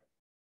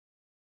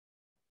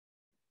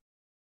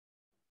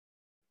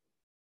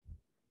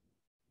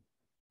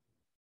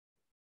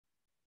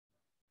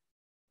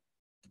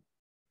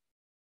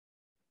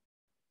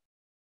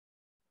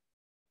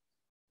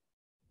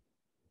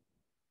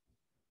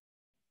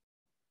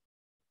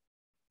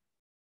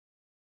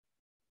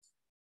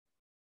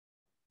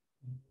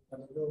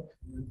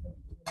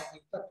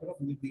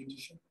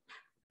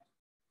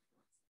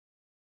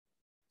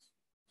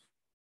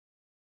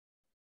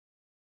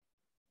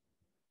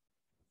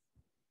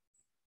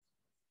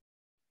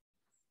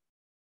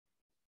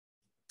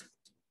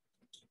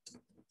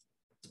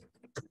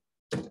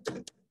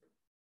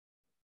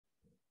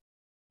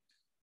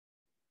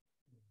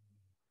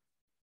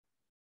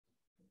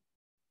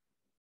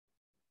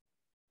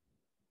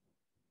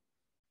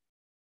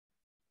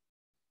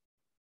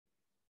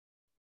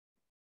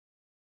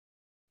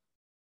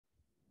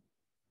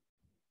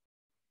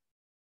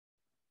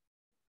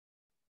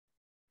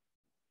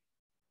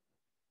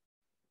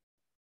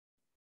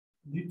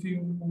 Dito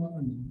yung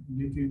mga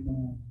dito yung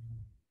mga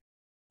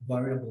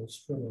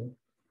variables, pero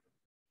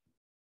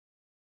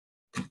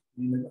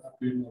hindi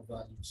nag-appear na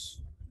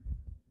values.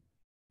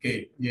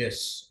 Okay,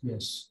 yes.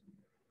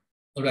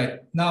 All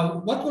right. Now,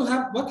 what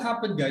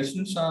happened, guys,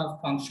 dun sa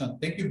function?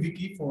 Thank you,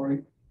 Vicky,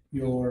 for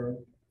your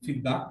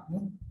feedback.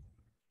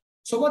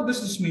 So what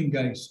does this mean,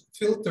 guys?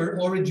 Filter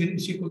origin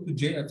is equal to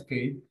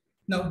JFK.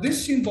 Now,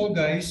 this symbol,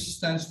 guys,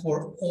 stands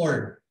for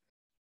OR.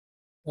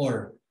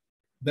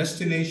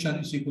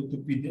 Destination is equal to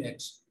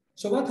PDX.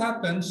 So what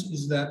happens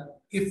is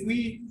that if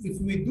we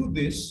do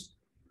this,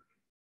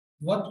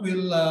 what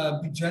will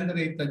be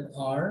generated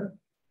are,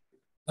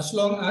 as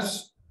long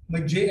as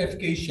may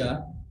JFK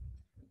siya,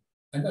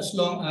 and as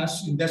long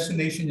as yung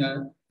destination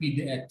niya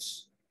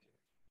PDX.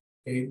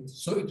 Okay,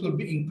 so it will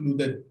be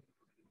included.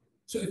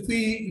 So if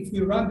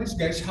we run this,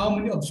 guys, how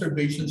many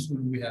observations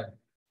will we have?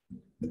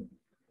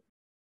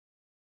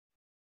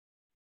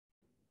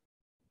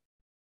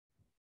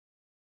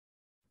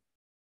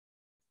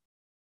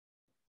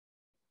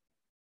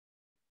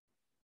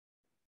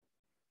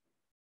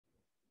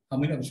 How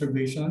many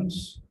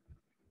observations?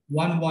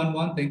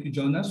 111, thank you,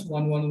 Jonas.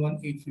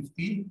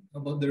 111,850.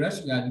 How about the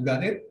rest? Yeah, you got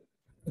it.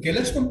 Okay,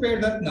 let's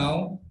compare that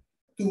now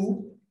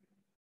to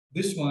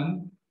this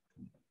one.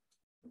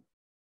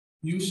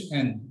 Use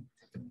N.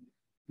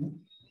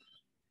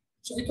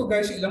 So ito,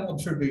 guys, ilang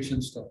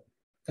observations to?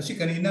 Kasi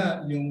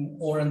kanina, yung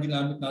OR ang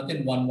ginamit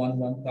natin,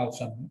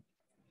 111,000.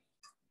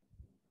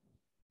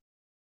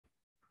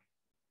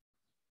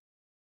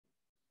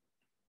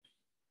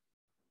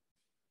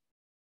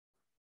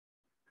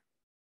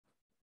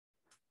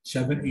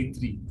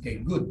 783.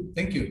 Okay, good.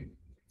 Thank you.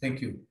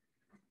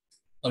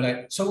 All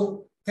right.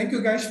 So thank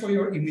you, guys, for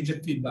your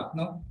immediate feedback.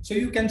 Now, so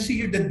you can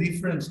see here the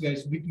difference,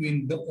 guys,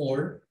 between the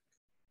OR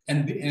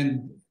and the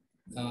AND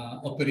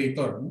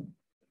operator.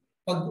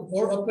 Pag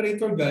OR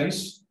operator,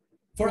 guys,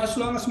 for as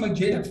long as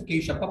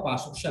mag-JFK siya,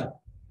 papasok siya.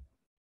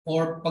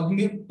 Or pag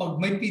may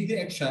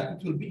PDX siya,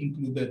 it will be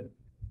included.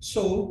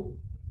 So,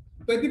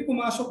 pwede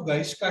pumasok,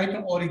 guys, kahit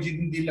ang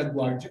origin hindi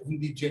LaGuardia,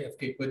 hindi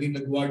JFK. Pwedeng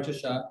LaGuardia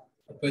siya,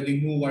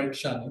 pwedeng Newark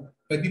siya, no?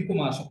 Pwedeng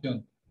pumasok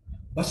yun.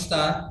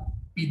 Basta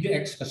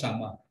PDX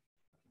kasama.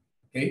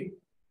 Okay?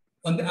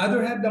 On the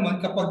other hand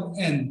naman, kapag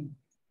N,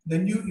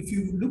 then if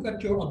you look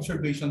at your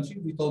observations,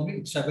 you told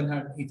me it's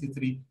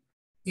 783,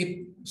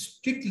 it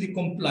strictly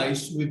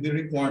complies with the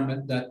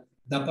requirement that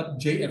dapat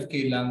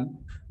JFK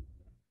lang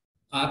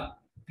at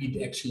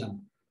PDX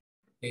lang.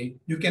 Okay?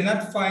 You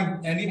cannot find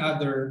any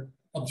other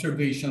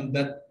observation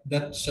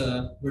that's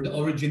where the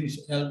origin is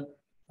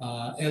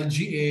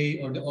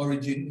LGA or the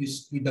origin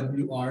is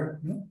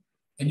PWR, no?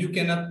 And you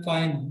cannot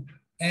find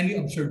any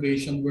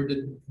observation where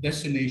the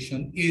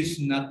destination is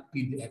not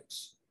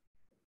PDX.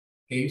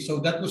 Okay,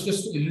 so that was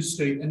just to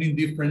illustrate an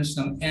indifference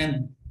ng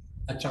AND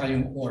at saka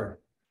yung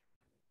OR.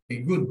 Okay,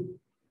 good.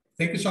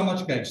 Thank you so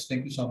much, guys.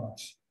 Thank you so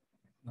much.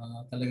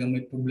 Talagang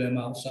may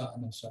problema ako sa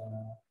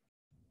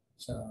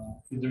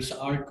either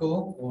sa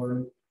ARCO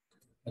or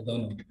I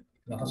don't know.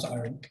 Baka sa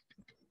ARCO.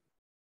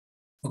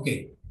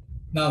 Okay.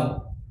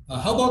 Now,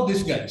 how about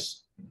this,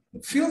 guys?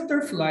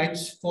 Filter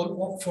flights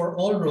for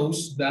all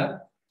rows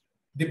that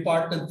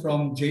departed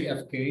from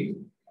JFK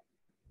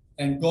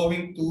and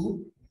going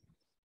to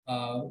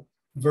uh,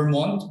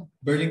 Vermont,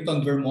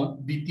 Burlington,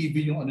 Vermont,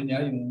 BTV yung ano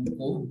niya, yung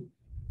code,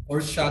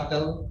 or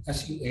shuttle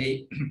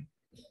SEA,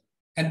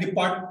 and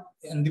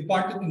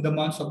departed in the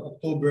months of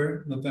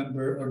October,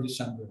 November, or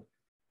December.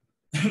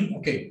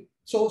 Okay.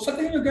 So sa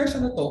tingin nyo guys,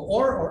 ano to?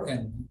 Or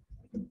and?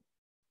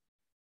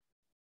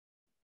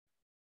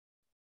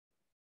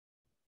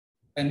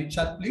 Any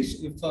chat please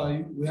if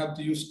we have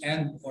to use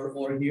and or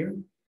here.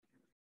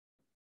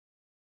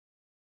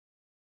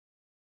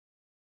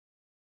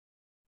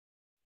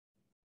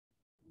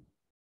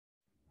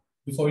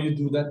 Before you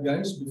do that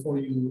guys, before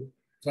you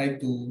try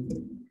to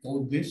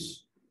code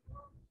this.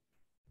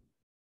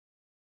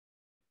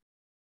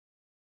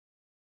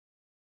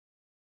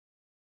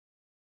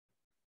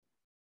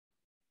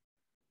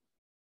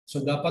 So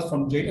dapat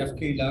from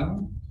JFK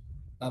lang,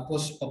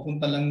 tapos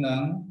papunta lang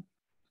ng,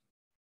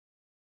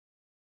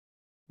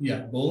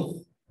 yeah,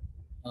 both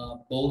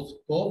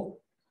po,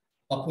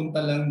 papunta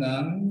lang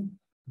ng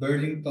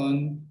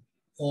Burlington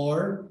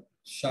or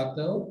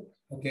shuttle,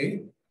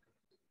 okay?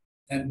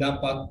 And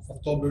dapat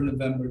October,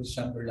 November,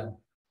 December lang.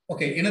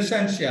 Okay, in a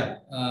sense, yeah,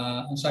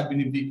 ang sabi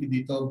ni Vicky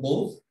dito,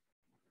 both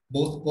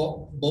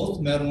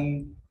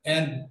merong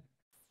and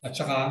at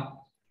saka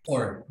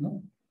or,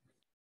 no?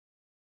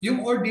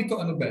 Yung or dito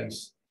ano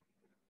guys?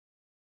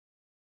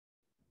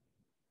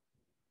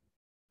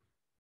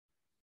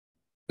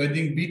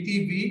 Pwedeng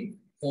BTV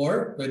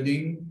or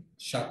pwedeng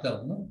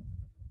shuttle, no?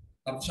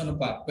 Tapos ano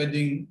pa?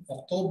 Pwedeng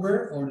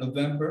October or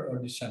November or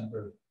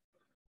December.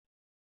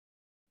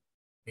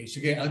 Okay,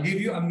 sige, I'll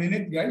give you a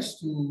minute guys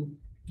to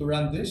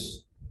run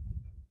this.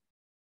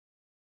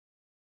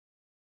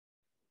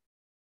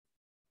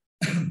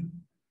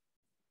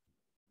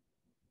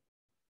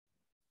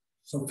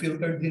 So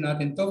filter din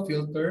natin to,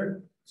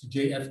 filter si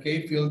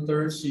JFK,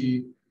 filter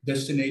si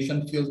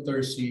destination,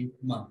 filter si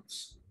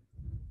months.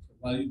 So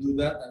while you do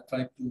that, I'll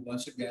try to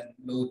once again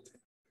load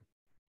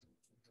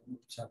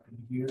what's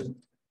happening here.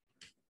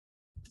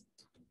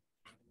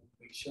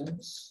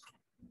 Patience.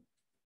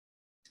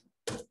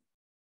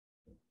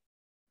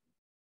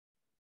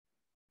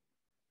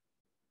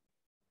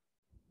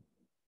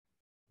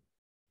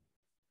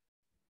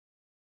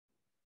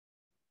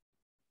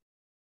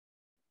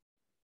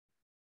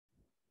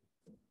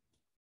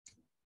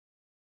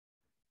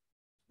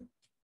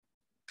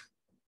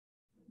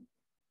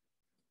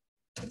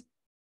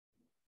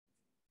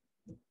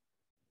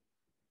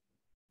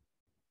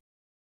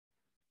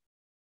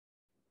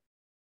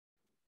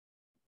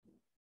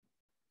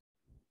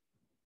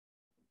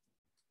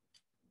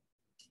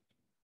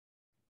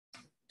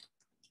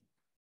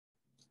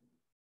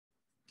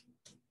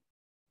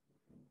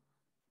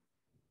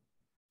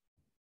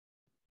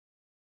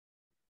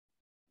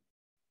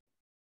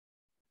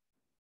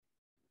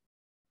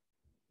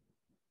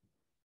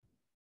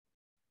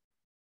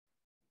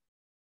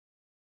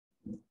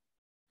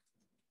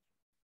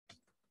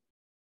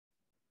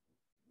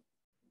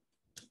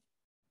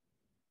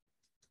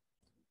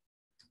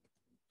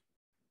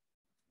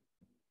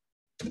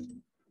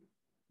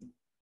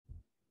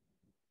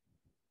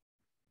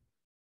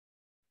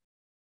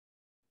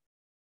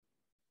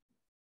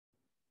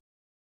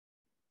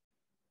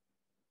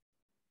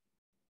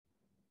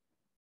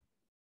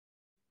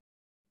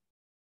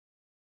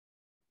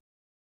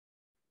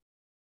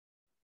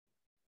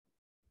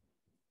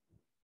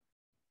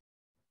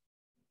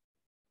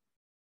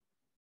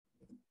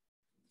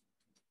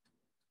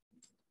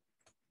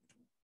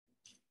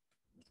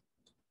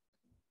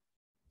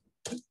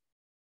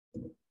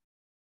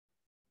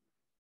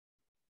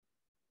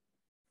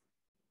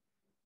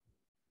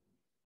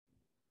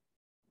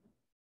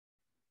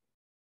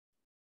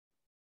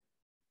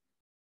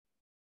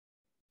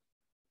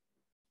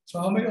 So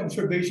how many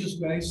observations,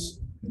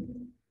 guys,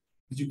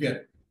 did you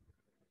get?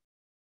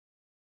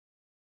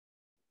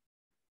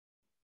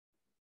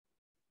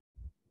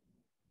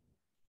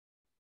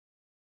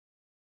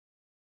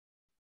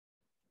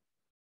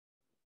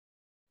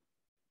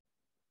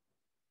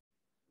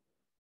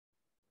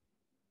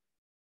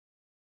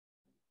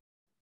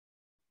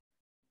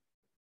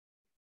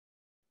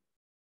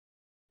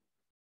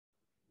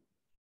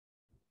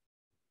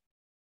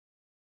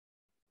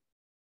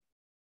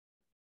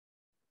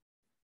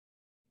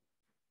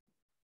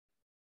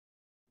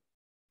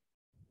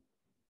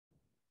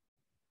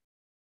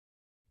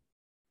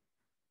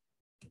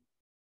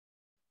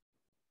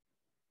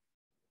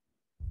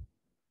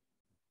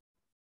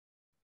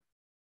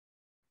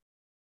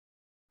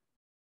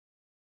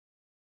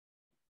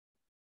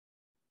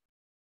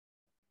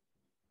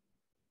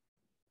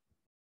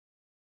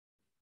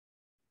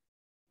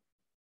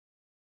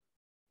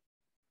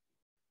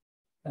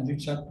 And in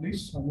chat,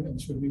 please, how many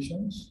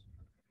observations?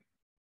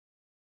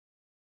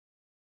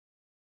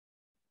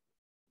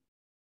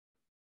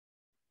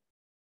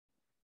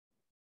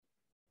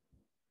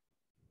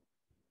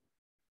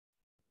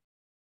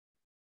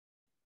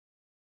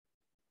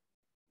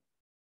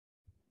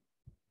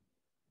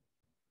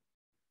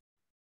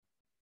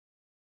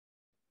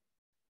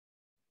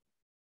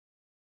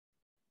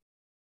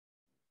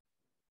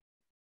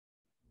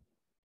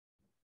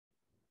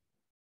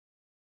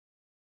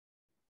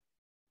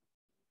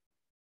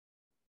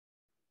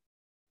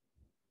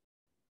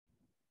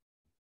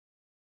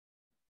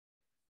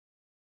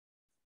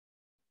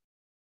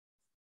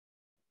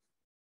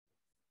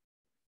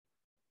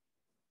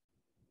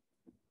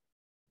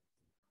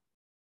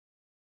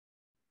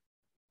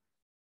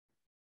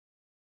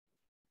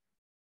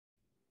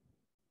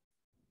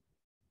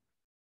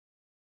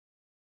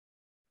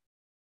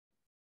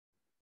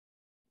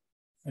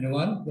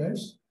 Anyone,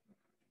 guys?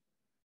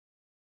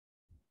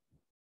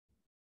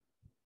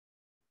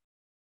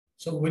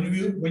 So when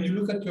you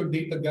look at your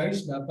data,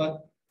 guys, dapat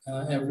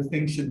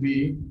everything should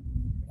be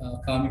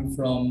coming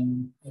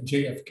from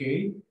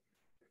JFK.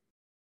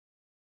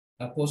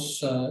 Tapos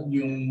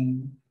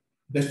yung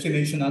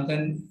destination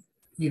natin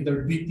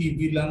either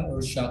BTV lang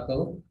or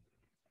shuttle.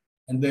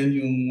 And then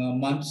yung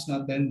months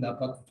natin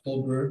dapat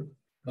October,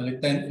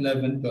 balik 10,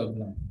 11, 12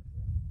 lang.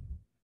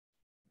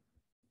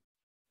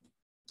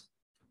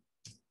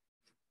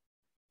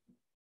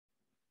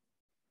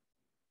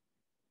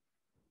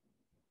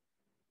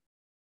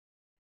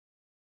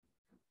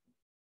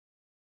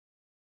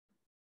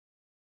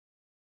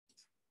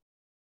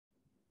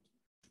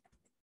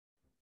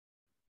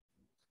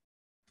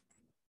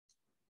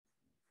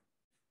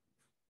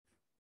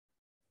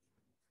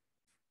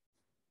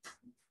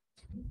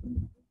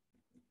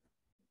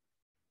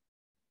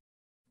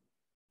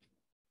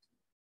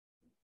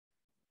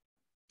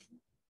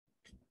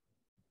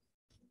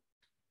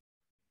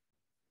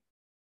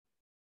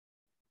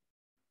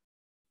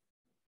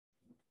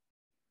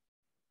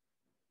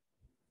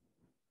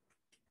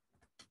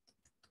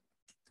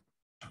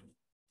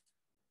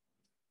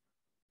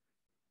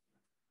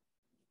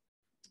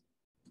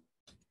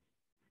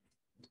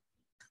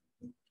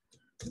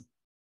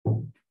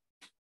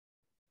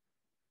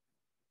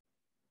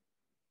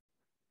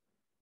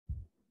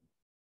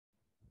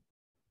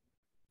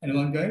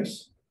 Anyone,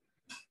 guys?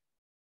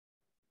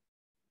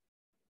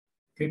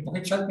 Okay,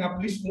 paki-chat nga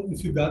please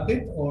if you got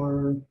it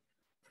or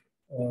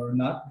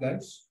not,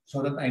 guys,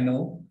 so that I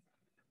know.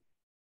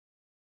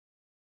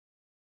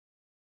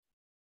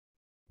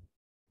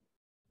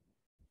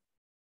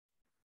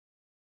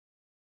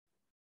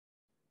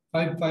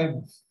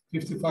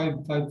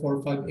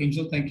 55545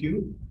 Angel, thank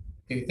you.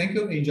 Okay, thank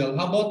you, Angel.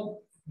 How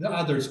about the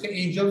others? Kay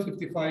Angel,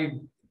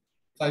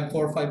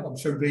 55545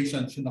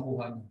 observations yung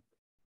nakuha niya.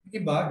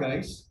 Iba,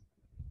 guys.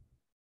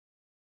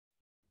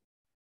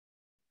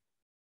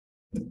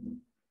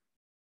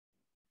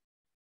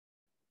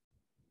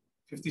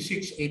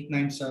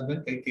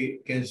 $56,897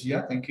 kay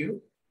Kezia, thank you.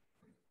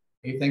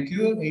 Okay, thank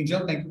you,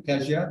 Angel. Thank you,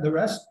 Kezia. The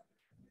rest?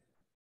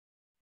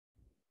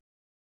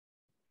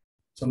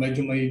 So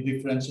medyo may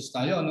differences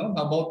tayo, no?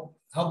 How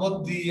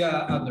about the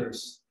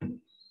others?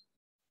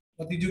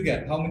 What did you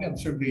get? How many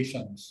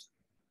observations?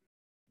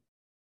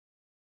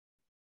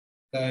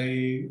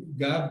 Kay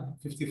Gab,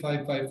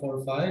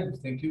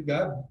 55545. Thank you,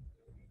 Gab.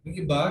 Yung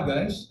iba,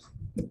 guys?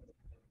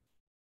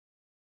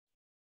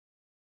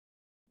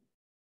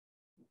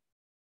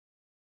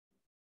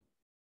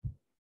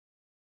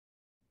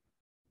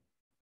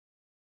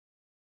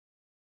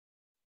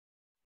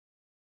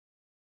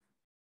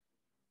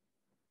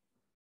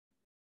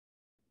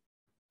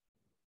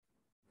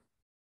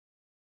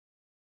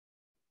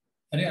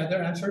 Any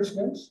other answers,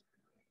 guys?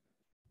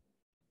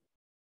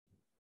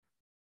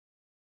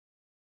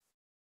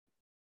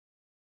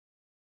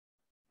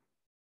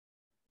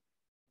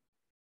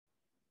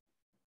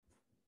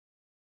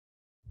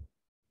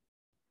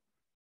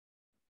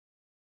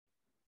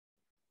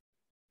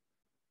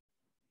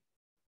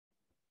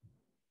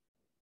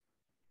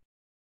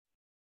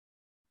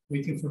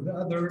 Waiting for the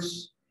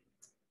others.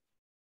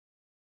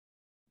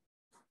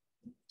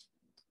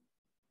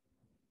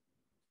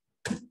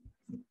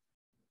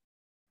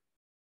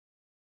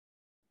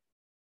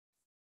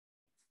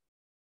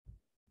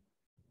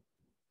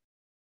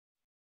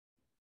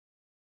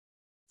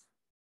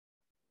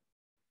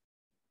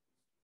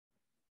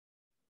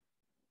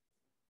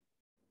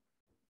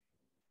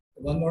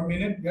 One more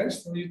minute,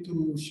 guys, for you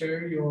to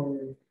share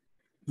your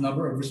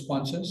number of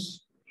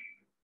responses.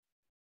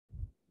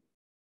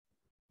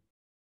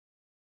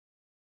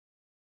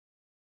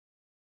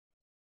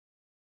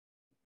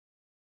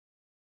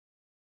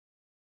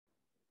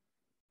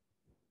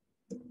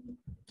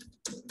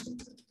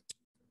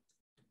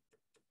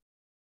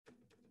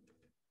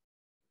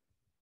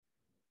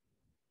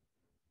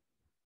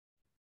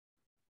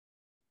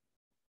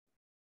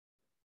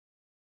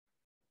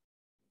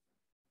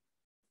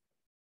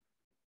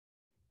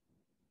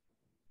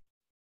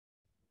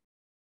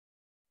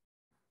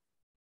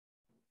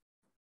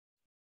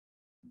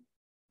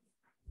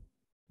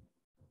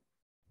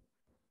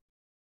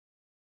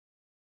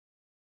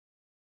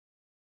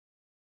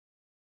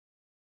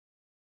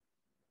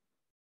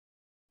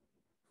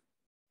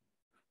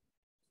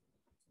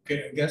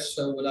 Okay, I guess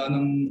wala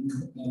nang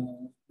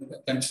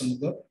attempt sa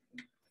mugot.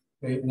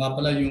 Okay, nga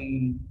pala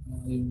yung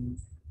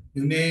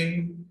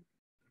name.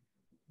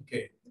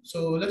 Okay,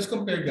 so let's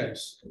compare,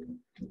 guys.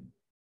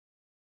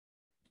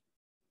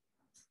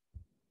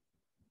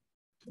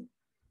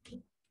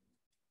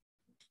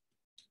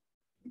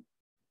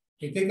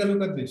 Okay, take a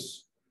look at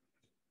this.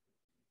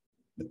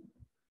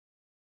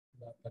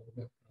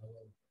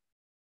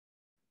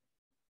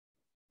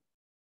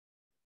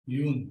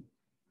 Yun.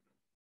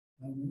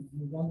 I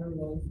wonder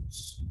why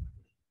it's...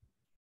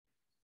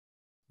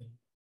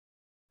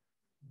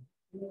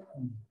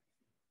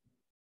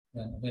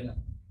 Yan, okay na.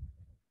 I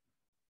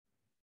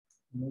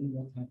wonder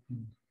what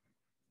happened.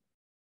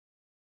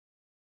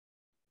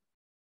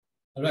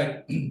 All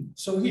right.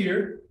 So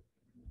here,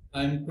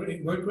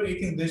 we're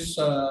creating this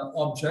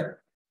object,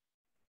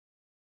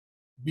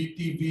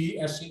 BTV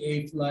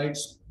SEA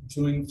flights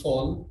during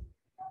fall.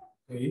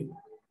 Okay.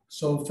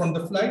 So from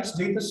the flights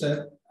data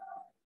set,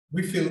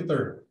 we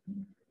filter.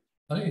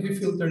 Ano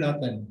i-filter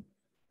natin?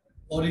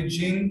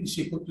 Origin is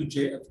equal to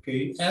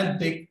JFK, and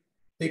take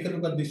a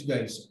look at this,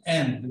 guys.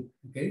 And,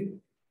 okay?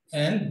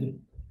 And,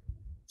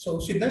 so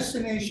si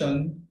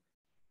destination,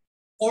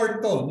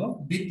 or to,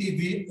 no?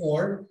 BTV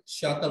or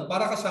shuttle,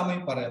 para kasama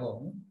yung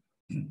pareho. No?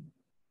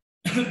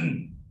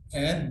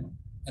 and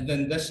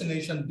then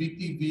destination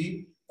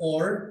BTV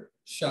or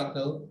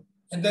shuttle,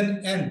 and then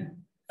N,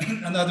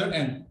 another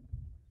N.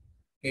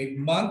 Okay,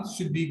 month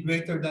should be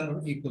greater than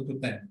or equal to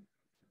 10.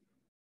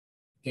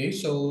 Okay,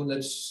 so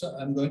let's,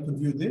 I'm going to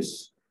view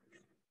this.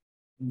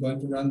 I'm going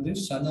to run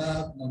this.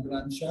 Sana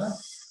mag-run siya.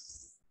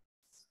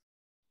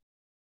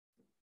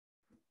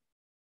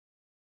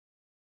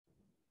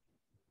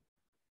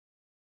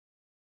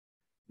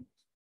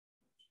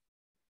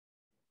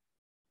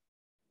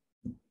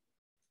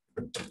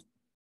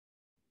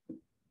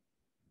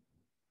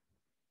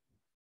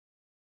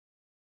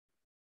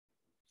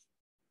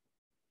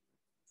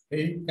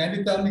 Okay, can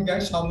you tell me,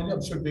 guys, how many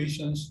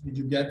observations did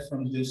you get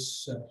from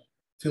this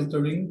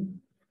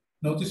filtering?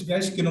 Notice,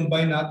 guys,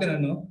 kinumbine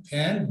natin, ano?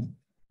 And,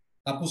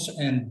 tapos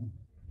and.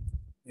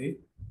 Okay,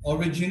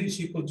 origin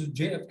is equal to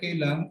JFK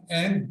lang,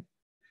 and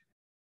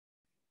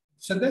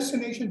sa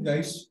destination,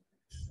 guys,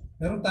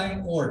 meron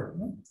tayong or,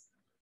 no?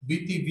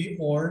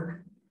 BTV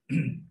or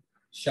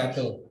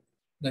shuttle.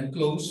 Then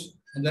close,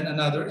 and then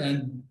another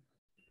and,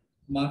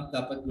 month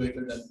dapat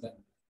greater than 10.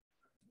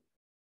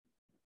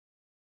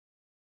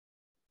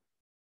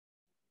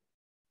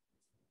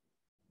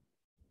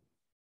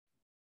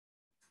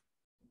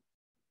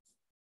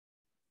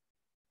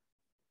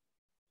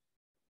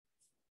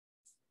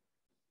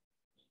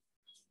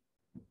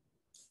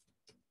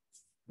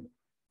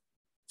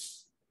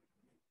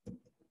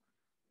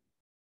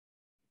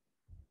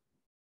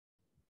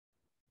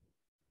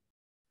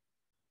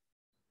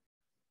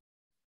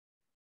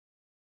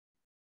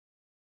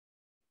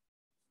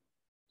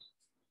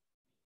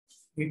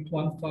 Eight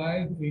one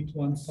five.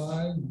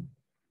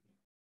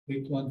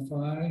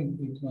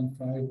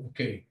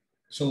 Okay.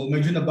 So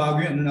medyo nabago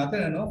yung ano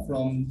natin, ano,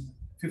 from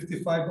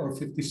 55 or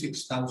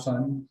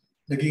 56,000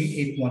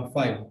 naging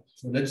 815.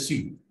 So let's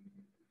see.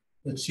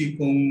 Let's see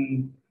kung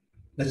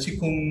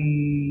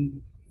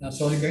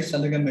sorry guys,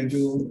 talaga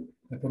medyo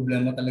may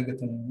problema talaga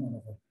itong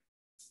ano ko.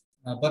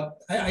 But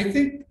I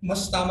think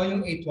mas tama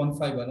yung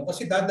 815, ano,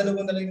 kasi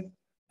dadalawa na lang yung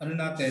ano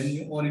natin,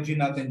 yung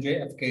origin natin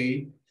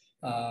JFK,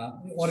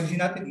 yung origin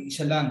natin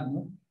isa lang,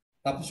 no?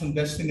 Tapos yung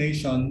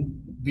destination,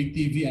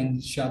 BTV and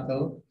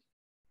shuttle.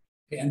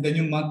 Okay, and then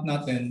yung month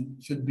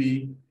natin should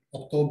be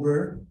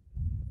October,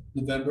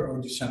 November, or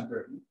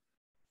December.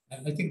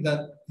 I think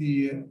that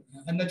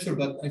I'm not sure,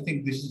 but I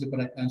think this is the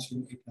correct answer,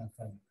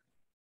 815.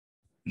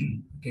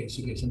 Okay,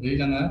 sige, sandali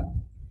lang ha.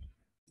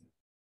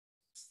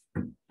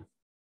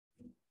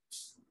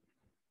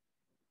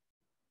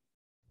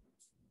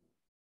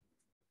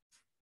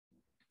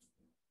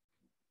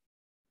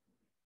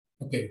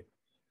 Okay.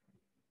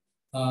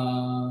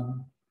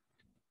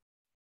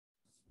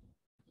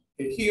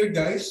 Here,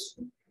 guys,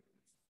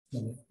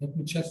 let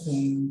me check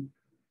kung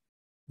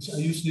I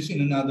use this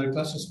in another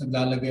class, as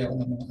naglalagay ako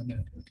ng mga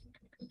ano.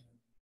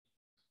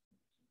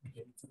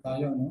 Okay, ito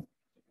tayo, no?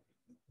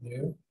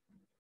 There.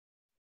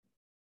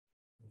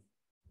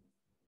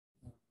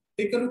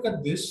 Take a look at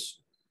this.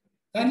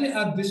 Kindly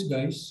add this,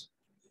 guys.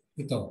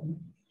 Ito.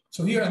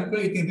 So here I'm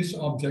creating this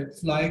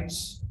object,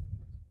 flights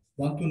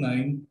 1 to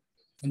 9,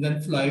 and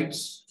then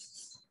flights,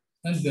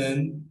 and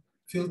then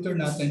filter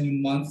natin yung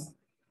month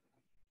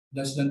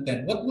less than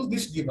 10. What will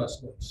this give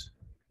us, guys?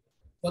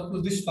 What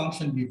will this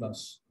function give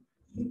us?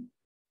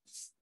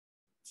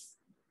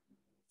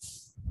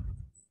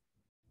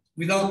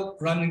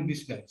 Without running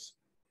this, guys,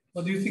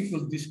 what do you think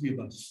will this give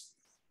us?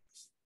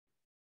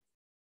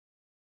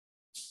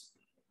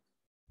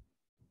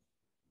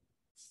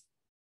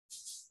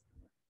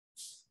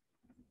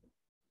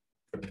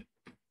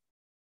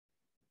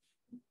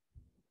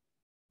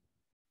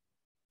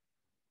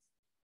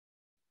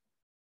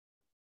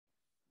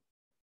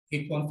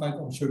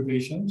 $815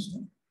 observations.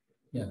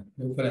 Yeah,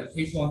 you're correct.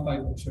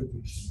 815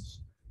 observations.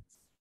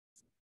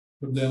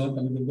 Problema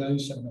talaga,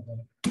 guys. Ano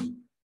ba?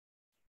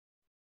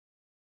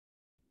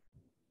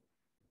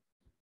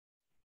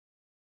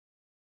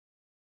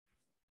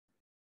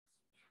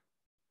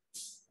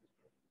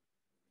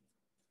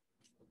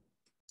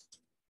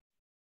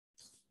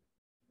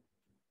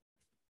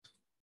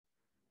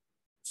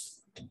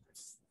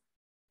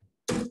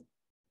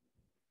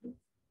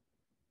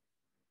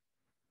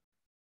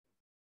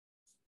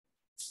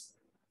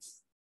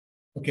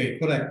 Okay,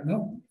 correct,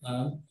 no?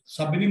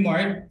 Sabi ni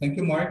Mark, thank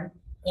you, Mark,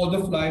 all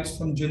the flights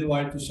from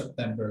January to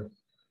September.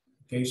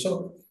 Okay,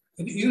 so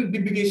yung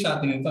bibigay sa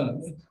atin ito,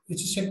 no?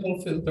 It's a simple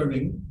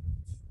filtering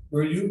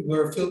where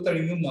we're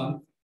filtering yung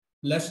month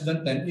less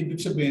than 10.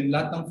 Ibig sabihin,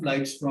 lahat ng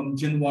flights from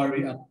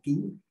January up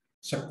to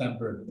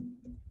September.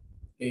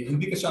 Okay,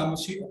 hindi kasama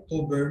si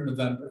October,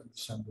 November, and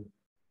December.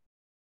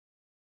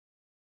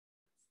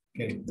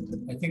 Okay,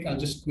 I think I'll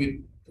just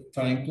quit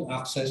trying to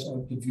access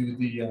or to view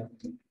the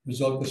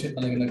result kasi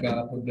talaga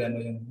nagkakaproblema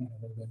yung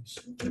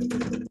guys.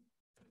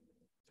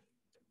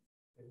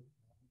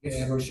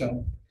 Okay, error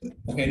siya.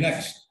 Okay,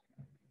 next.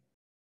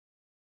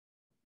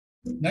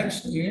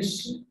 Next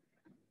is,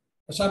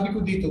 sabi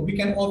ko dito, we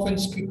can often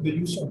skip the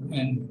use of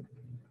and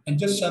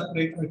just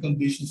separate our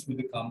conditions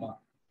with the comma.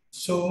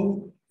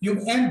 So,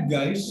 yung and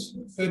guys,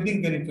 pwedeng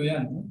ganito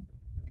yan. No?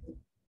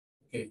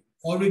 Okay,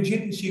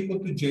 origin is equal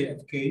to J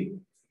of K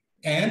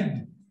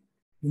and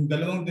yung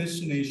dalawang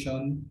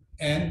destination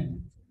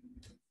and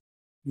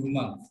yung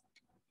month.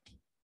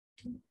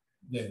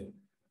 There.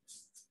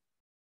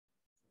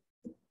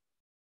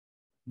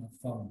 Not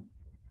found.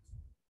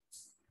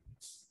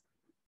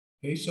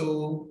 Okay,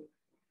 so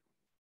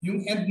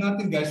yung end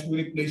natin guys,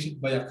 we replace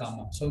it by a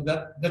comma. So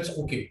that's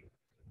okay.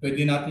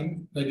 Pwedeng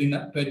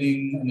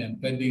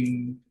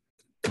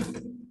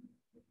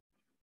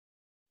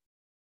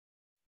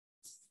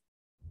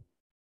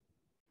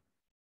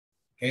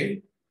okay.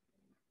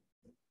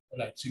 All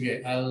right,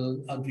 sige,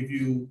 I'll give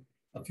you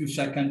a few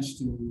seconds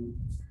to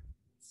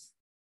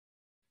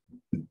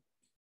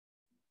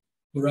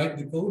write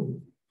the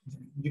code.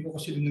 Hindi ko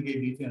kasi linagay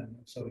dito yan.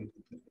 Sorry.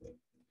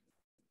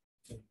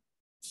 Okay.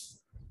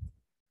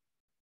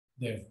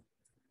 There.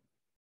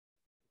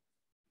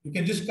 You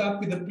can just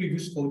copy the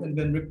previous code and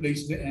then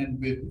replace the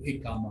end with a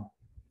comma.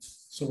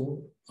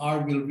 So R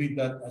will read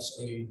that as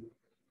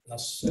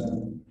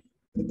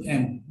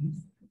end.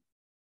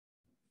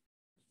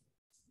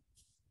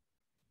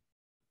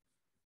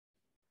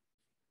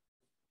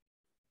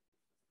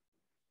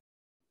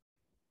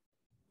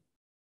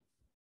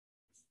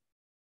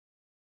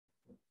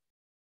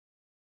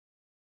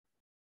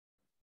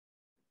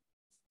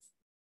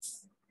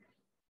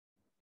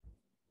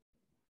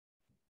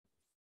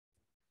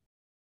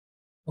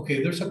 Okay,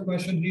 there's a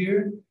question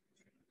here.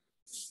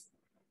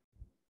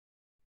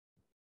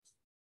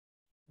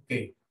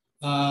 Okay.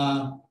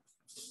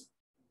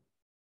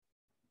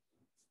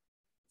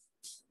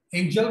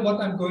 Angel,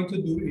 what I'm going to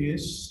do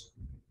is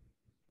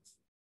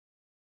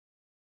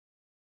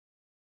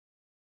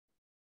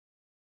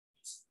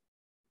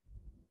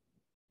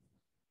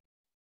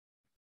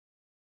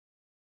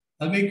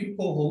I'll make you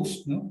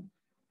co-host, no?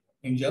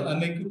 Angel, I'll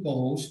make you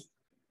co-host.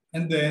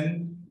 And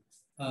then,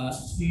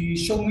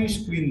 i-show mo yung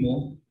screen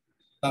mo.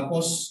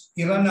 Tapos,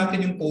 i-run natin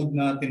yung code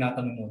na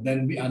tinatanong mo.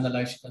 Then, we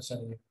analyze it as a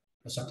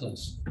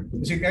class.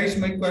 Kasi guys,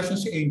 may question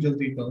si Angel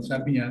dito.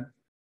 Sabi niya,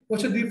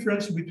 what's the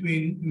difference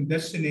between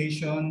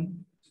destination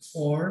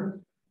or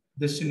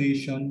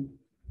destination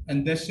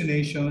and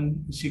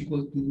destination is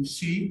equal to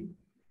C,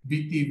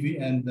 BTV,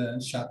 and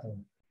shuttle?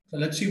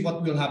 So, let's see what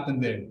will happen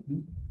there.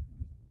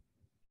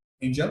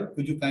 Angel,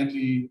 could you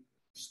kindly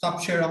stop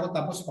share ako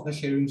tapos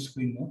paki-share yung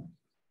screen mo?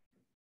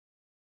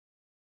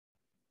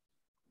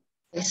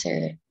 Yes,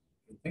 sir.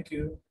 Thank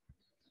you.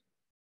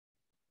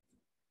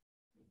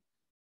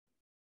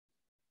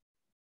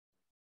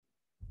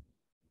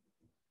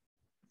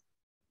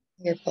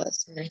 Here po,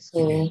 sir.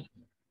 So,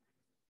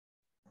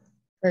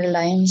 for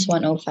lines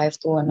 105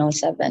 to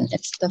 107,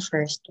 it's the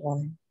first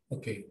one.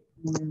 Okay.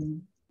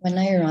 When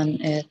I run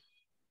it,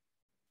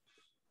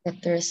 it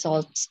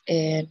results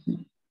in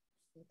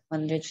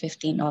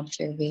 115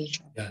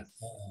 observations. Yeah.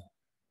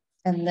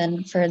 And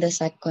then for the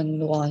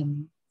second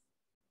one,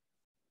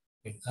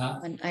 Okay.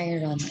 when I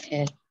run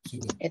it,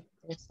 it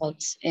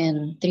results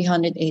in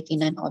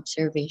 389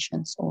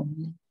 observations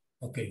only.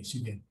 Okay,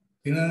 sige.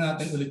 Tingnan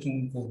natin ulit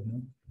yung code,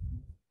 no?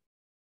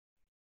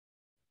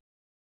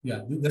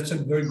 Yeah, that's a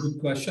very good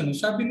question.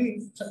 Sabi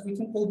ni,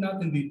 itong code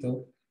natin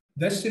dito,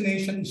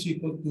 destination is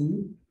equal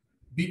to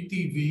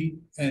BTV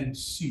and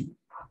C.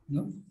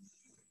 No?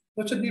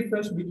 What's the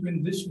difference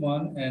between this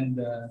one and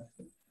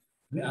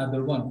the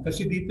other one?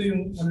 Kasi dito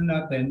yung ano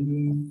natin,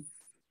 yung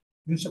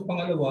sa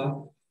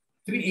pangalawa,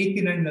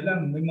 389 na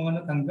lang. May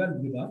mga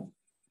natanggal, di ba?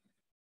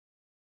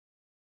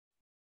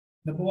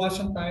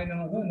 Nabawasan tayo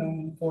ng ano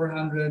ng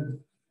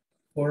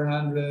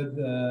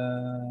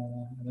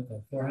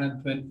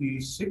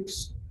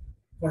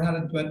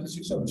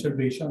 426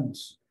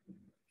 observations.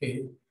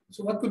 Okay.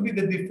 So what could be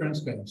the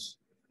difference, guys?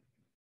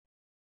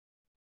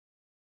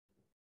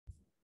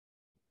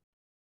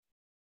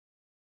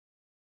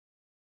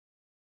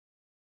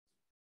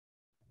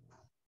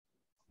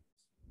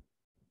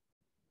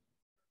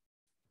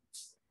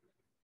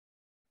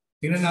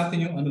 Tingnan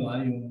natin yung ano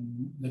yung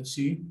let's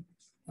see.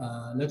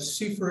 Let's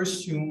see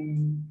first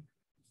yung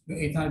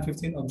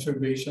 815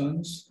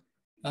 observations.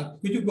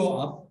 Could you go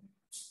up?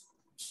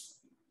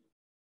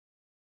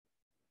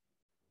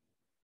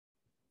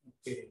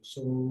 Okay,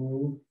 so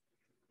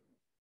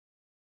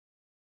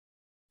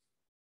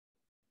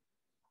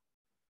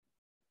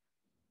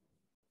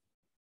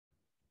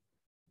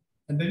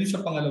and then yung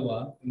sa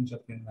pangalawa, yung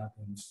sabihin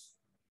natin.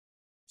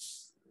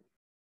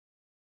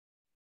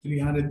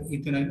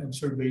 389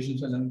 observations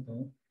na lang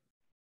ito.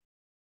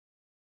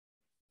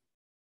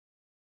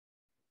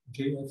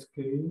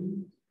 JFK.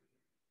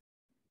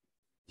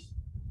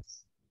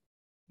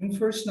 Yung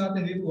first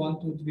natin dito,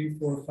 1, 2, 3,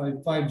 4,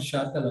 5, 5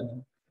 shuttle.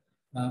 Ano?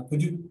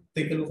 Could you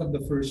take a look at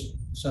the first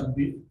sub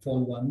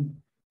fall 1?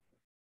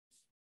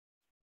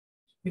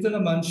 Ito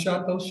naman,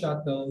 shuttle,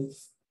 shuttle.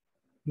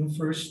 Yung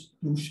first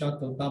 2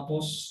 shuttle.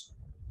 Tapos,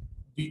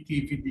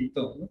 BTV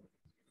dito.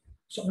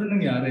 So, ano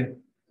nangyari?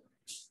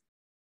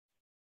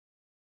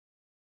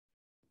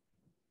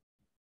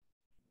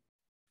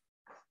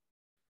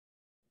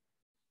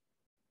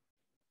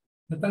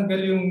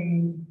 Natanggal yung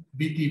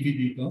BTV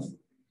dito.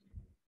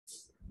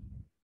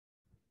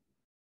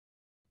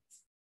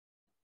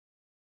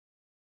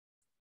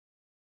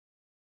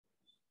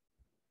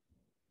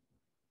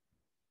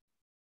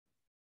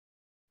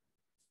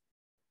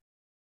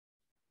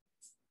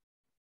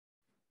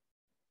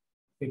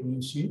 Can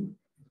you see?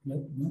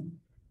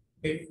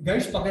 Okay,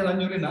 guys, pakialam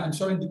nyo rin. I'm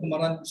sorry, hindi ko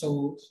maran.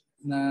 So,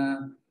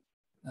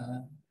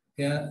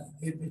 kaya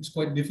it's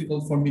quite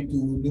difficult for me to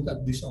look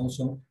at this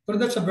also.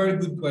 But that's a very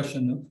good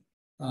question. No?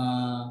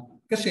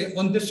 Kasi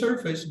on the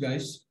surface,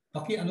 guys,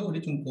 ano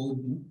ulit yung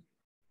code. No?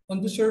 On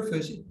the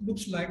surface, it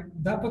looks like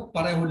dapat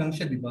pareho lang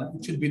siya, di ba?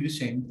 It should be the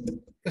same.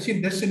 Kasi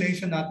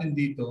destination natin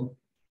dito,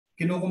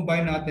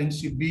 kino-combine natin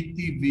si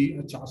BTV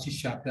at saka si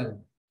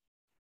shuttle.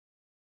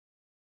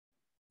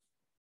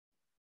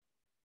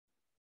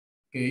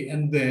 Okay,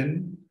 and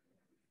then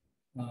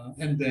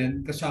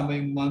kasama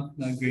yung month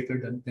na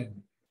greater than 10.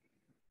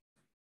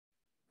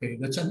 Okay,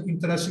 that's an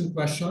interesting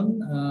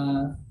question.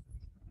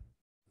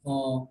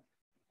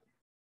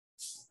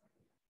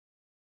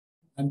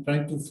 I'm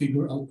trying to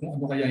figure out kung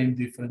ano kaya yung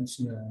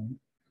difference niya.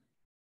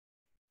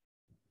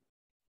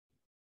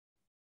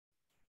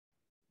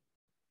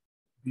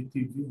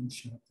 BTV and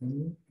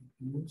shuttle.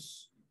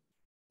 Yes.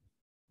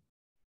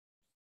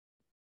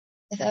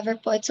 If ever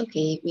po, it's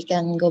okay. We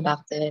can go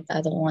back to it.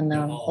 I don't want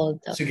to hold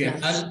up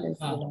class.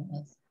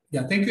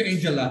 Yeah, thank you,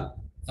 Angela.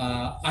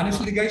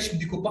 Honestly, guys,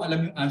 hindi ko pa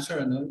alam yung answer,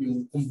 ano,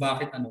 yung kung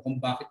bakit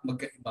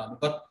magkaiba.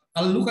 But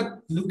I'll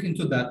look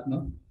into that,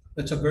 no?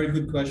 That's a very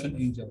good question,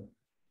 Angel.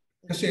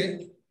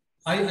 Kasi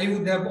I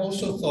would have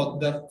also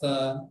thought that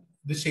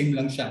the same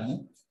lang siya,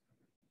 no?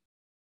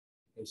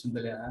 Okay,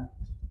 sandali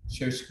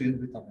share screen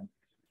ulit ako.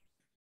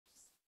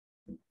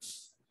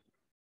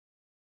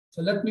 So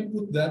let me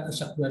put that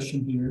as a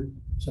question here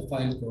sa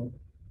file ko.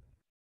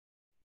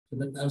 So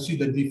that I'll see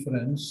the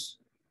difference.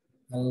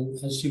 I'll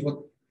see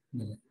what.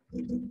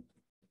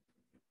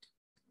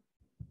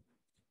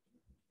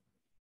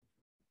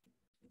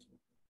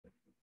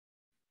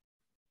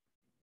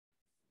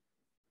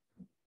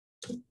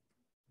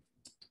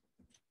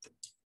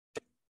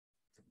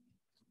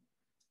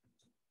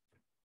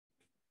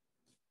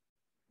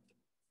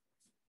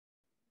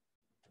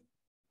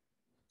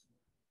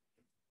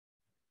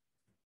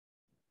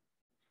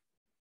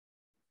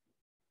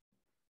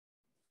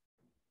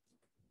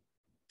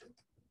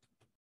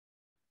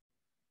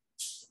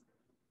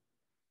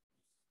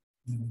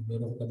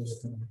 Meron ko talaga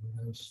ito ng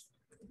guys.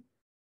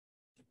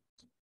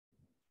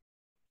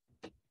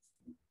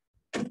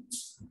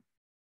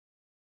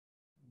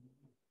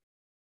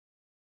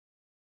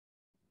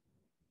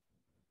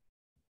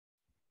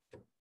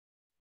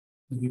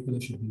 Hindi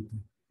pala siya dito.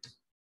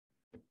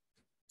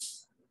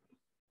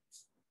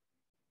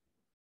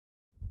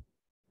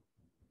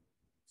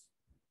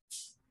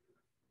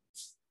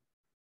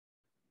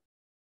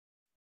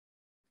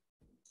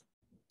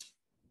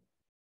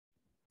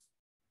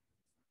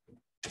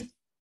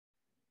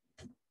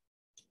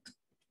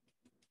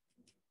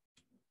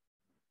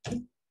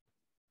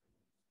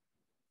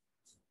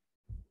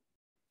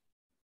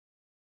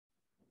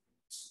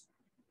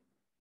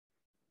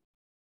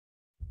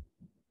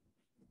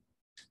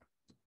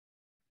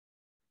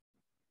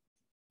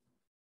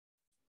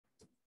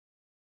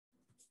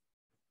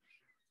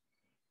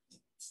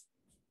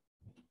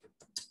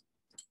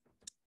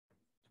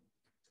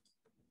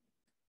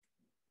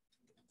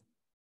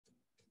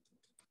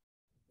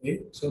 Okay,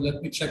 so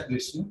let me check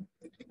this. No?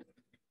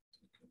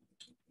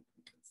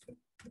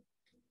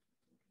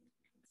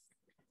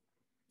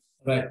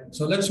 Right,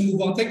 so let's move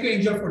on. Thank you,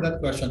 Angel, for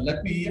that question.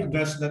 Let me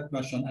address that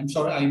question. I'm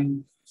sorry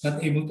I'm not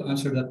able to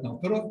answer that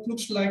now. Pero it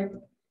looks like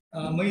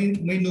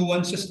may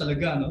nuances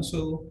talaga. No?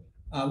 So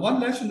one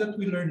lesson that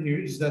we learn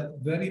here is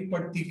that very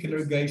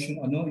particular, guys,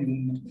 yung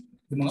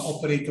mga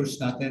operators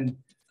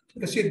natin.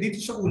 Kasi dito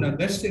sa una,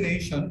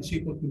 destination is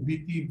equal to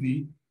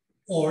BTV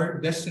or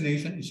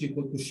destination is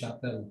equal to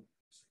shuttle.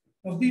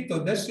 O dito,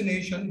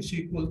 destination is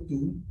equal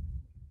to,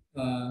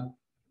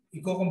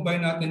 i-combine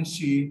natin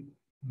si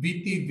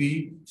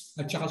BTV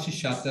at saka si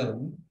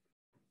shuttle.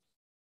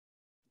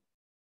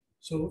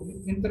 So,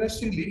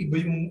 interestingly,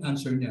 iba yung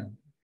answer niya.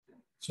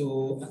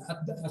 So,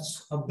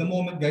 as of the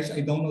moment, guys,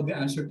 I don't know the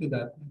answer to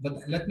that.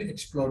 But let me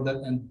explore that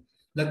and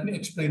let me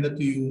explain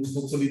that to you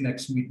hopefully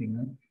next meeting.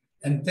 Huh?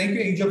 And thank you,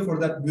 Angel, for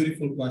that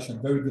beautiful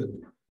question. Very good.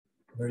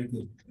 Very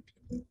good.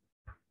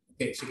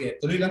 Okay,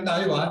 sige. Tuloy lang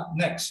tayo ha.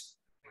 Next.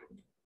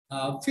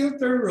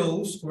 Filter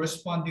rows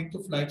corresponding to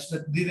flights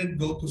that didn't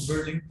go to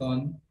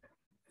Burlington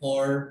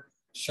or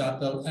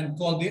shuttle and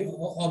call the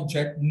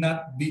object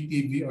not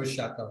BTV or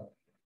shuttle.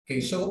 Okay,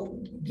 so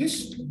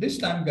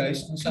this time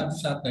guys, ang sabi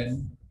sa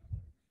atin,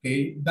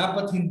 okay,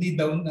 dapat hindi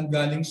daw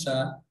nanggaling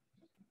sa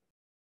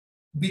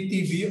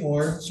BTV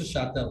or sa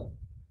shuttle.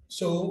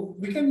 So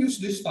we can use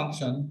this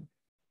function,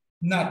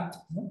 not,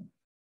 no?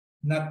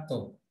 Not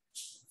to.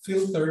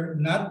 Filter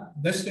not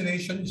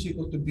destination is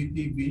equal to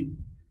BTV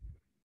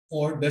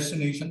or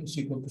destination is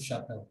equal to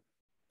shuttle.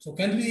 So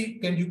can you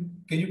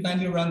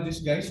kindly run this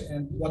guys,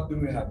 and what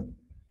do we have?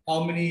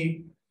 How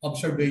many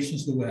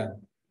observations do we have?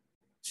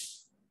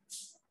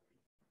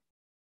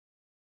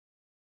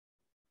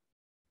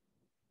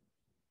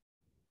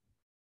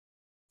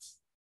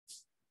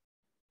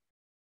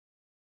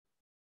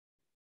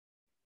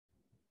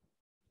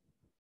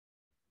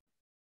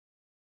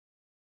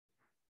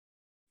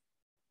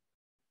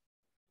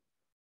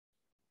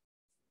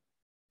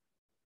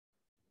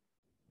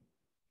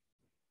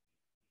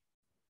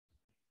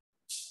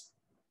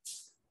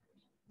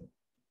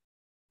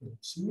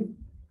 Let's see.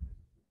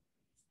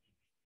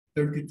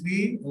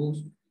 33. Oh,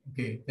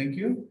 okay, thank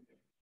you.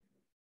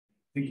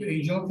 Thank you,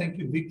 Angel.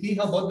 Thank you, Vicky.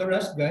 How about the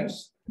rest,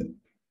 guys?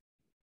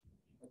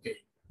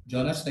 Okay,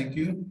 Jonas, thank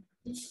you.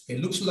 Okay,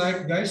 looks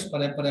like, guys,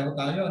 pare-pareho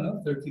tayo,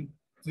 no?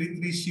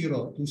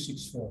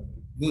 330-264.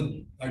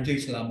 Good.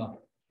 RJ,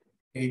 salamat.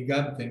 Okay,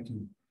 Gab, thank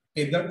you.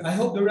 Okay, I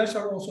hope the rest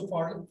are also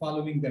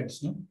following,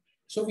 guys, no?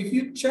 So if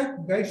you check,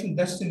 guys, in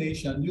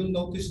destination, you'll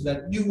notice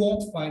that you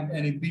won't find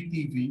any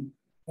BTV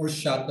or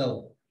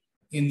shuttle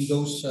in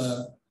those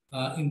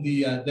in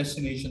the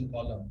destination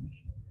column.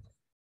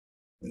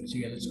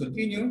 Sige, let's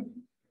continue.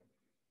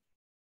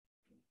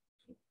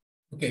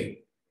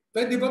 Okay,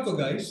 pwede ba to,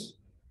 guys?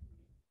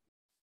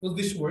 Will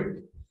this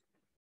work?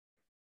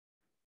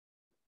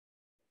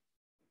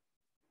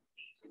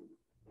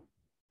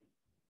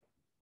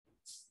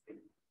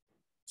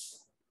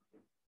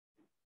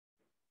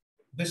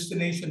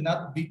 Destination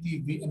not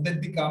BTV, and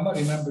then the comma,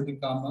 remember the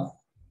comma,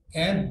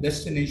 and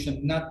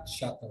destination not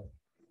shuttle.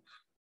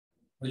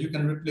 Or you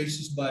can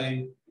replace this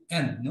by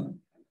and, no?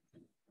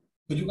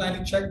 Could you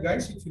kindly check,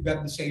 guys, if you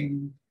got the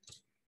same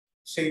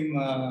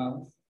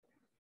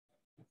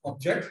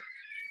object?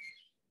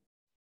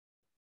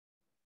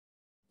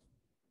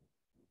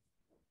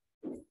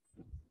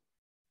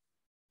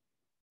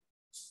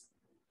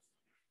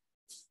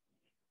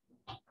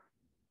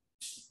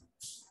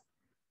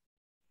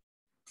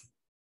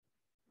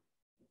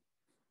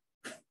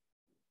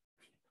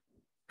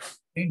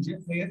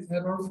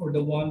 Error for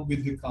the one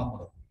with the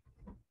comma.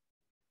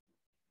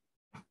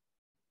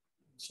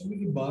 So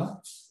may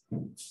iba,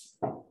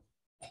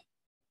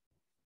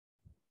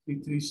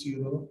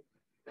 330.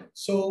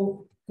 So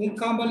kung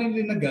comma lang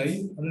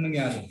linagay, ano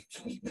nangyari?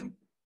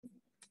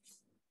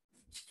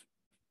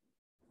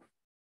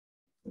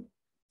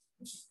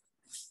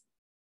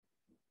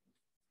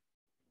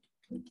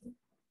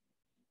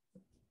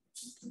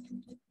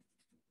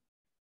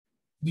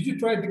 Did you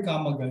try the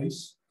comma,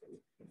 guys?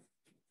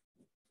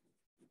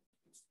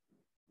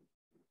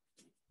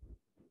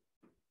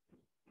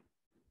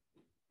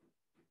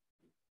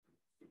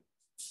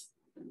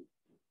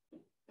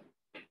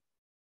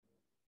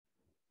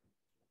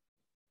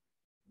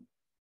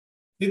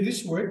 Did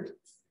this work?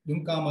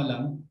 Yung comma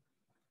lang?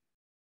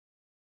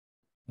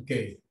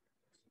 Okay.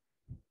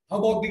 How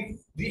about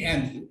the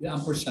end, the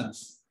ampersand?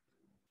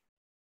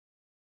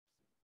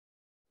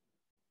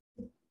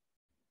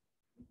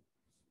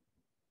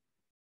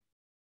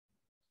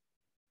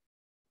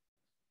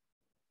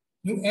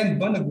 Yung end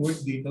ba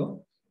nag-work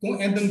dito? Kung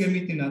end ang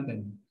gamitin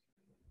natin.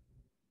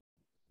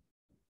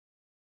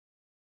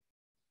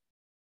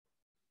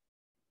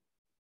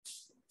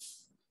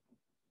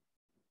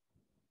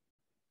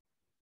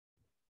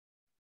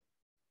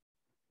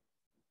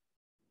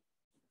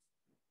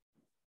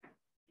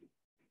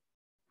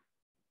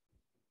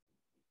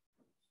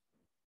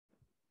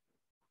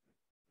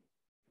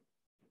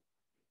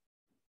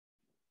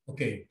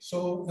 Okay,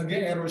 so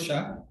nag-error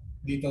siya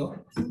dito,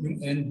 yung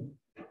end.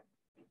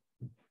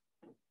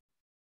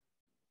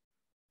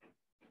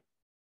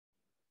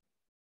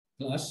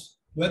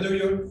 Plus, whether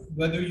you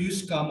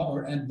use comma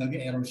or end,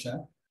 nag-error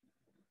siya.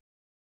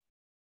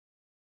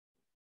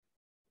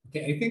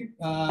 Okay, I think,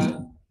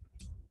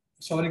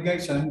 sorry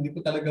guys, hindi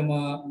ko talaga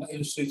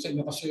ma-illustrate sa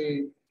inyo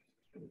kasi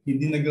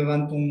hindi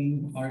nag-run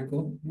tong R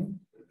ko.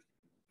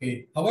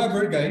 Okay,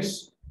 however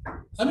guys,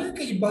 ano yung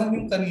kaibahan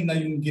yung kanina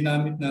yung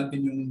ginamit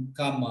natin yung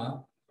comma,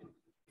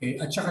 okay,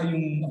 at saka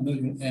yung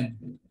end?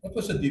 What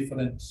was the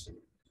difference?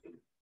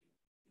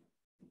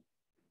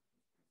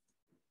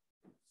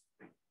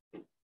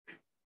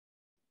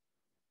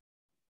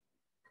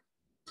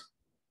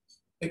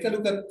 Take a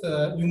look at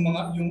yung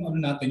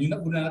una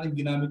natin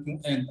ginamit yung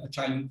end at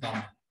saka yung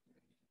comma.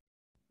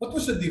 What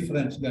was the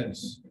difference,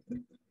 guys?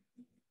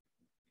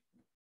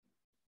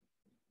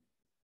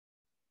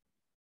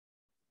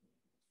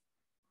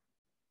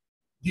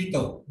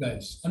 Dito,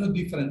 guys, ano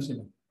difference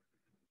nila?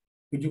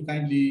 Could you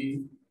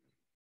kindly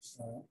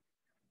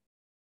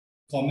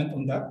comment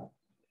on that?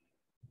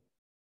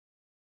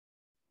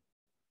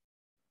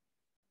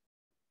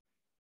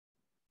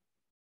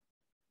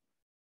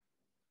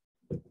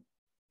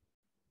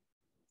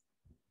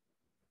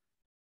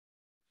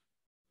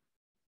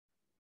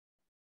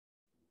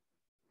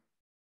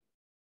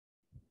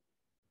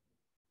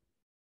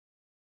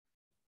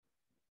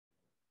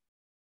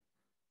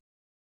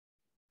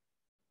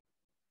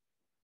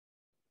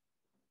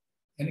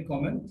 Any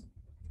comment?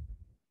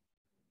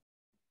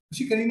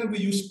 Kasi kanina we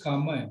use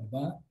comma, di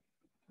ba?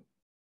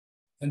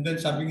 And then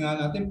sabi nga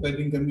natin,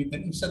 pwedeng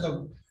gamitin, instead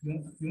of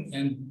yung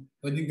and,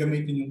 pwedeng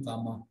gamitin yung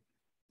comma.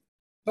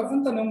 Pero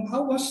ang tanong,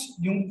 how was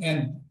yung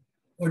and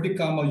or the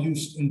comma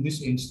used in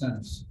this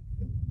instance?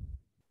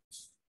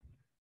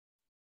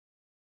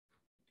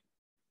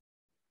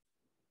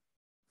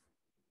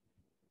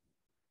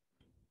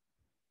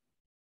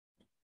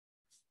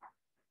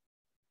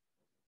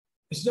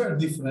 Is there a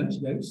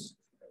difference, guys?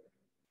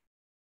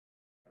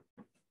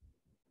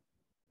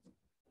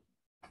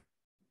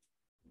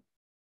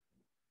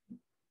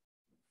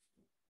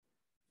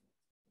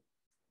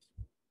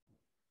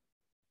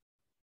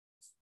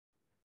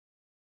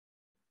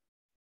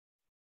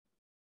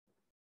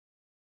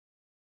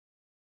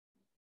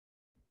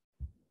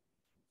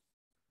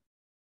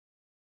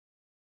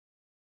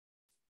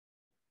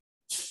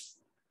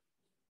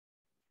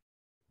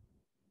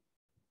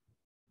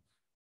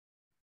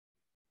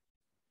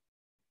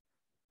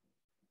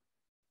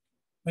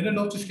 May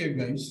na-notice kayo,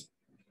 guys?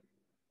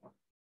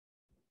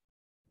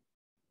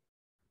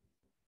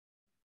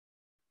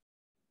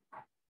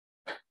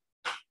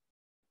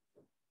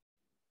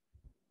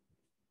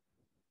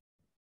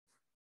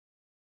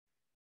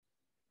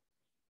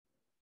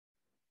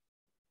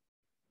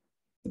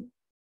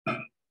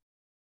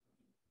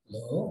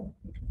 Hello?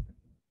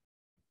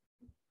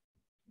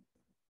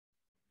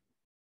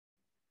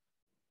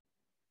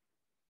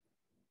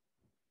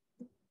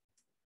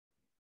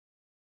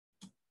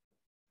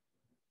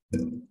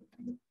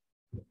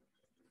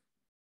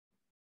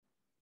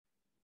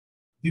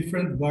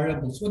 Different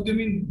variables. What do you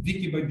mean,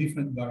 Vicky, by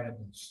different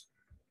variables?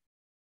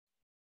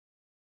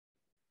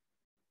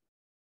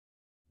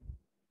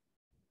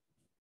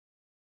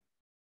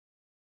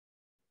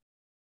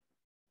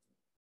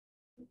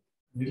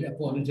 Really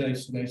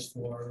apologize, guys,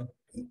 for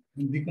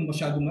hindi ko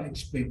masyado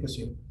ma-explain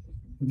kasi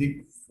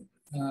hindi,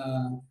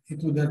 it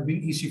would have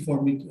been easy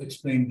for me to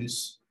explain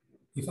this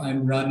if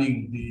I'm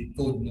running the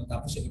code na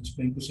tapos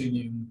i-explain ko sa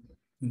inyo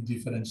yung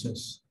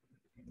differences.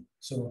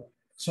 So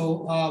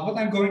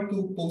what I'm going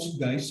to post,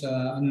 guys,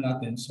 sa ano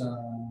natin, sa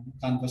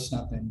Canvas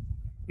natin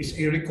is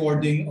a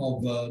recording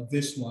of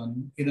this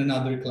one in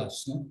another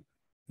class, no?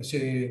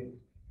 Kasi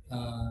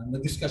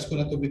na-discuss ko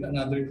na to with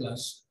another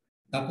class.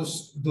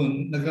 Tapos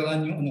doon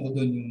nagra-run yung ano ko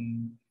doon,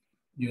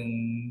 yung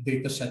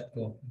data set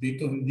ko.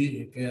 Dito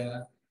hindi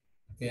kaya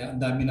ang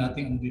dami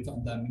nating ano dito,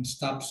 ang daming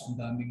stops, ang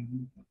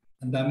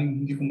daming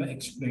hindi ko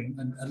ma-explain.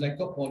 And I'd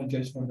like to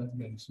apologize for that,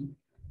 guys.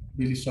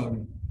 Really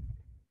sorry.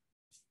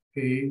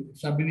 Okay,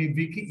 sabi ni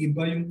Vicky,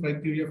 iba yung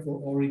criteria for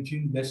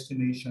origin,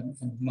 destination,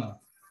 and month.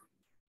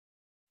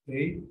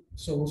 Okay,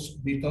 so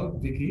dito,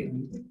 Vicky,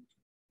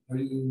 are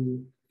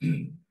you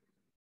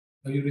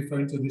are you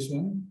referring to this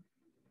one?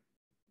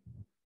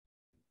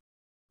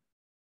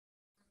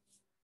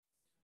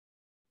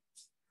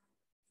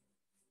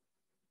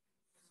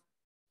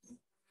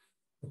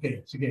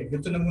 Okay, sige.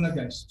 Ganito na muna,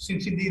 guys.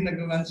 Since hindi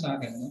nag-run sa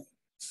akin, no?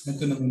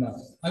 Ganito na muna.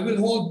 I will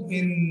hold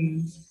in,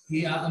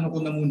 i-ano ko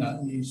na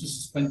muna,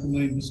 i-suspend ko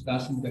muna yung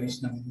discussion,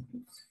 guys, ng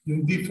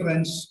yung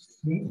difference,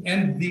 yung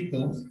end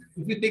dito.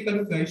 If you take a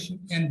look, guys,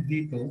 yung end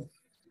dito,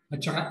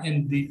 at saka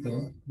end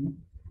dito,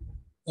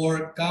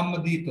 or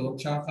comma dito,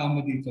 tsaka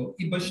comma dito,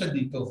 iba siya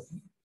dito.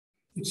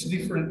 It's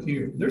different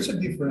here. There's a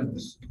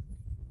difference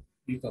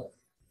dito.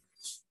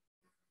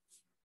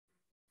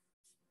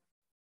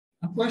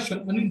 Ang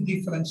question, ano yung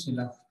difference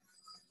nila?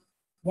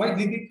 Why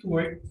did it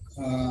work?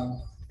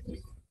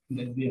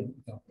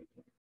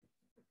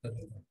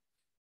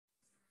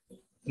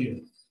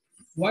 Here.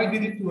 Why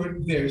did it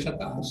work there sa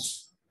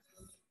taas?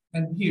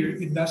 And here,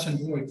 it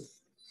doesn't work.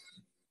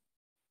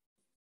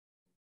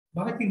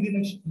 Bakit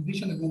hindi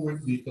siya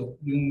nag-work dito,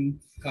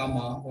 yung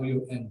comma or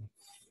yung end?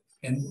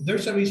 And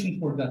there's a reason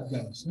for that,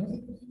 guys. No?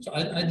 So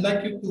I'd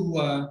like you to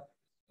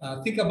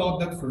think about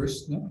that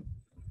first. No?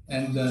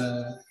 And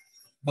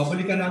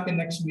babalikan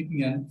natin next meeting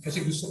yan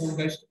kasi gusto ko,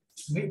 guys,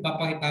 may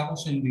papakita ko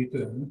sa inyo dito.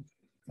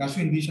 Kaso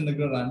hindi siya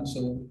nagra-run.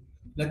 So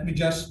let me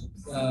just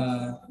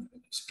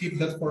skip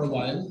that for a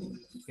while.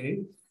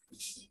 Okay.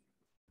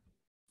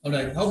 All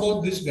right. How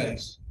about this,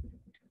 guys?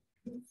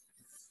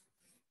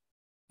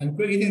 I'm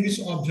creating this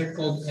object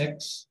called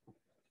X.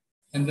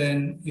 And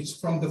then it's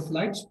from the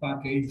flights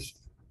package.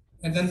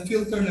 And then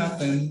filter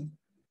natin,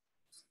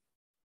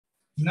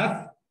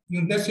 not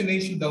yung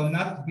destination daw,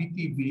 not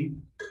BTV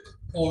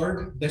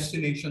or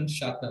destination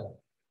shuttle.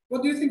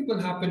 What do you think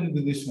will happen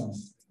with this one?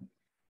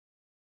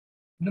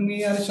 Anong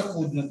nangyayari sa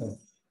code na to?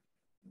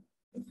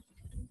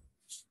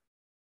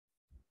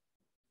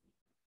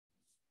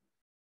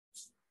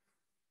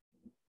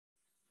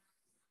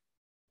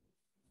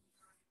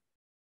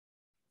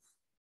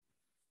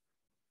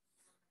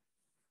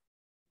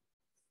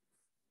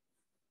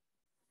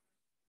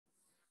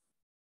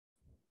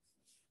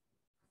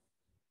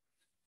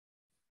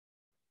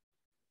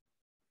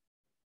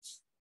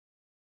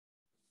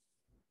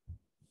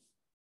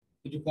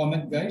 Did you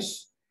comment,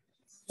 guys?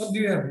 What do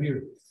you have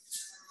here?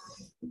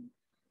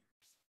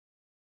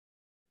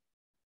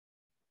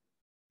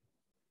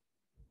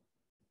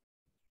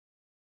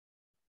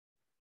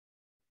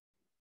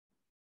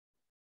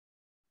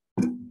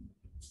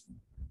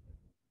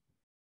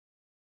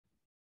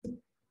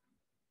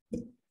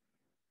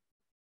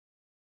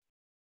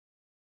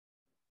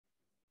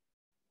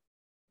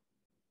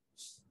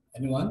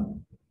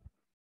 Anyone?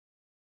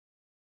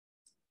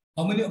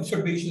 How many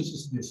observations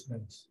is this,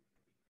 guys?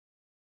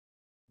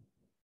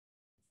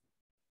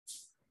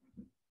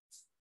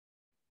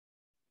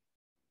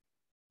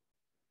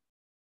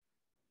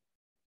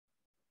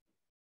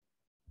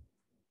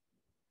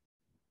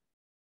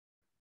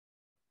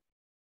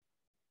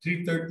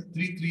 Three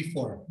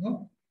 334,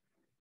 no?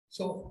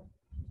 So,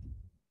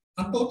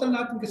 ang total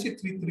natin kasi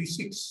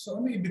 336. So,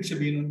 ano ibig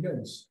sabihin nun,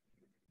 guys?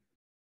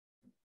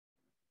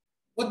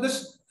 What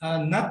does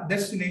not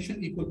destination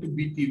equal to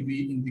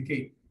BTV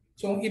indicate?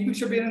 So, ang ibig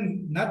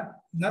sabihin ng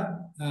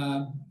not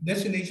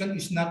destination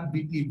is not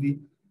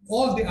BTV.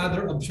 All the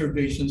other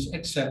observations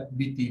except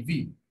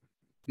BTV.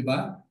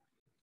 Diba?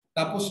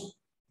 Tapos,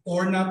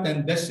 or not,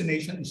 and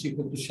destination is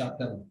equal to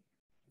shuttle.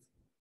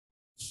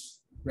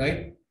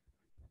 Right?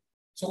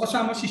 So,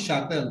 kasama si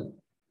shuttle.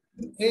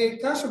 Eh,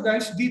 kaso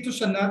guys, dito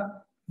sa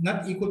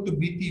not equal to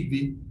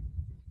BTV,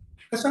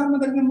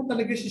 kasama na rin mo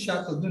talaga si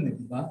shuttle dun eh,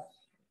 di ba?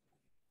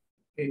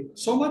 Okay.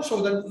 So much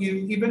so that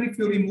even if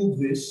you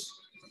remove this,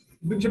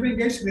 ibig sabihin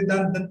guys,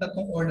 redundant na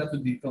itong or na to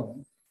dito.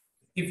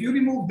 If you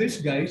remove this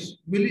guys,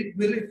 will it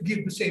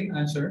give the same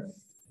answer?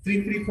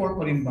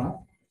 334 pa rin ba?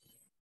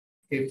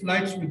 Okay,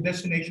 flights with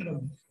destination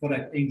of,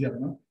 correct, Angel,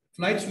 no?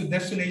 Flights with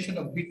destination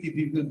of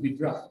BTV will be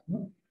dropped,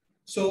 no?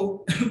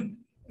 So,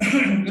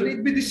 will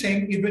it be the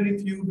same even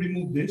if you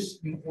remove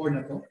this, yung or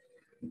na to?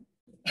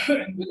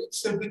 Will it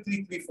still be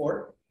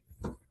 334?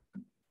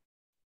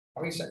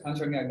 Okay,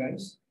 answer nga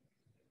guys.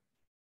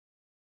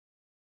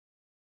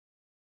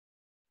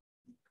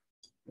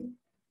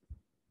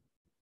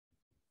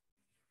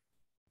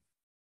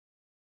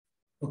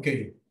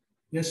 Okay.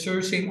 Yes, sir.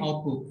 Same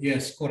output.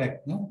 Yes,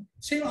 correct. No?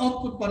 Same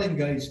output pa rin,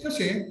 guys.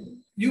 Kasi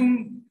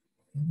yung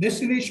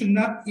destination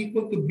not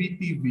equal to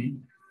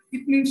BTV,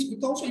 it means it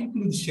also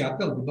includes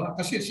shuttle, di ba?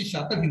 Kasi si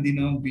shuttle hindi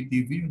naman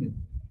BTV yun eh.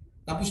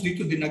 Tapos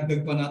dito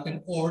dinagdag pa natin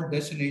or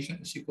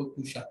destination is equal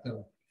to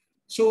shuttle.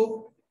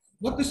 So,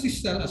 what does this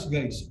tell us,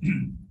 guys?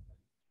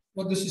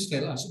 What does this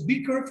tell us?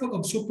 Be careful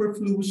of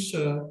superfluous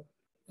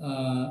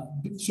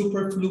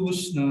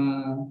na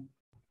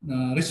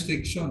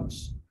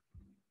restrictions.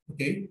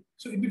 Okay?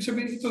 So ibig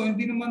sabihin ito,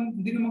 hindi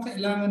naman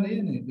kailangan na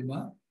yan eh, di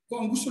ba?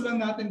 Kung ang gusto lang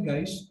natin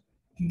guys,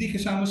 hindi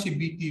kasama si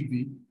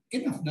BTV,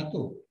 enough na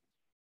to.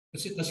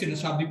 Kasi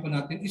sinasabi pa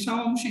natin,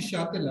 isama mo si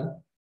shuttle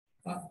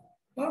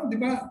parang di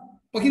ba,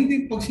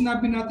 pag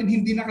sinabi natin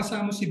hindi na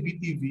kasama si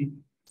BTV,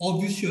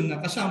 obvious yun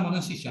na kasama na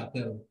si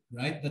shuttle.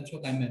 Right? That's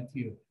what I meant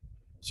here.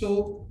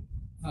 So,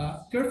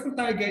 careful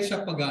tayo guys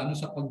sa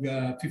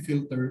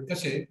pag-filter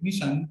kasi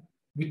minsan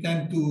we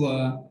tend to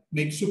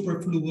make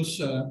superfluous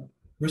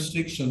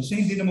restrictions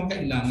na hindi naman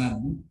kailangan.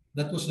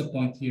 That was the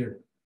point here.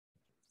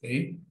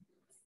 Okay?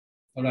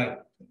 All right.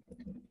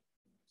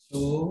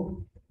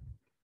 So,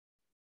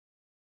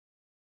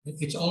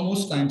 it's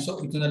almost time. So,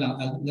 ito na lang.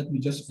 Let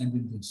me just end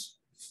with this.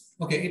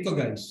 Okay, ito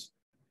guys.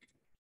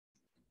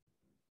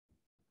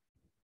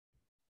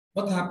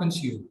 What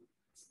happens here?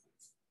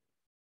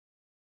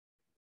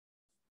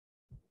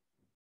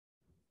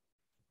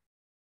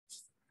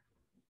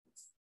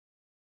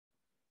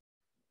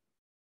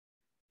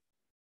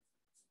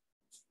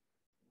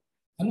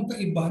 Anong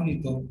kaibahan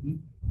nito?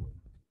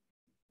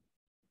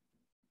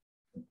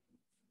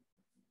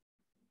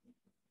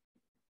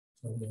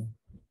 Okay.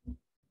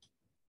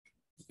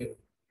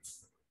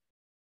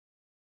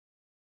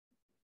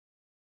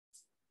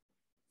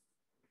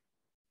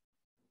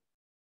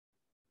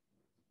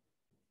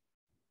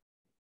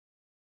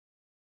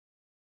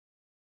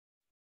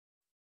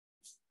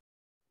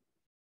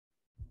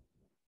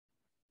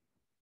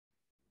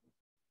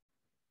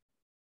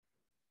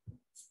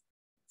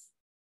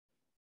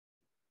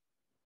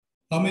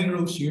 How many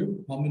rows here?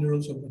 How many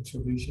rows of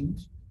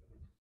observations?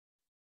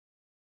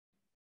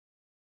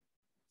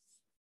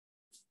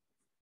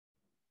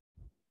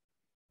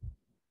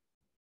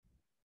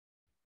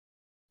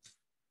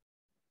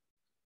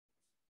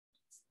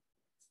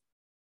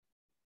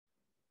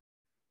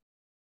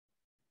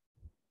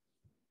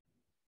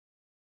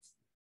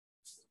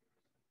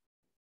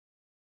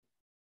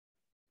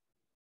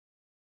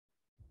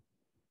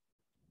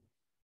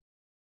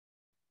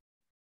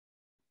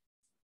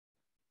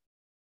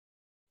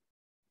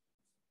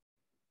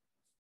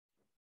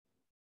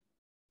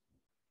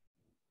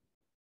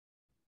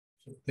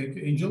 So thank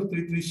you, Angel.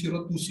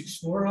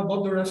 330264. How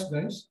about the rest,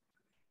 guys?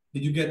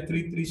 Did you get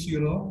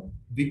 330?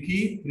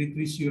 Vicky,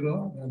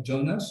 330.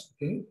 Jonas,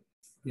 okay?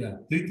 Yeah,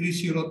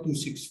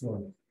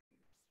 330264.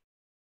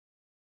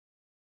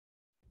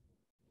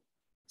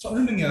 So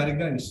ano nangyari,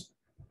 guys?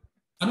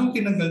 Anong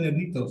tinanggal niya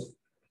dito?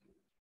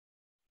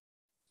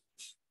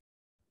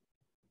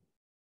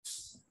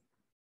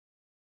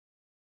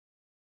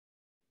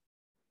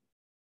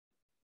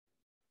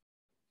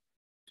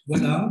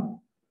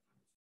 Walang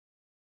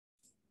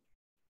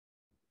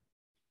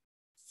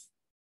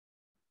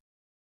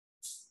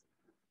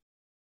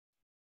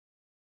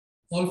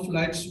all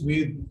flights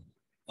with,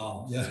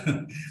 oh, yeah.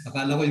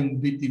 Akala ko yung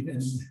BTV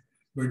and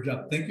were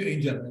dropped. Thank you,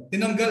 Angel.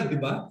 Tinanggal,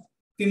 di ba?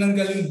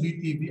 Tinanggal yung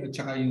BTV at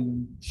saka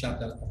yung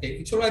shuttle.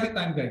 Okay, it's already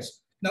time, guys.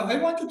 Now, I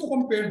want you to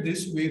compare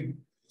this with,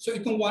 so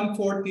itong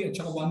 140 at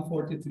saka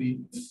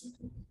 143,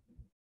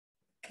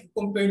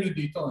 compare nyo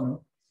dito,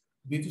 ano?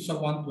 Dito sa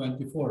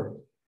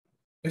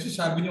 124. Kasi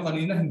sabi nyo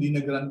kanina, hindi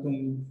nag-run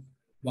tong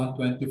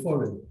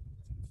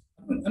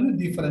 124. Ano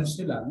difference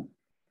nila?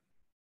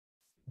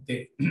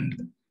 Okay.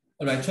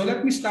 Alright, so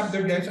let me stop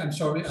there, guys. I'm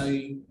sorry,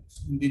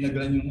 hindi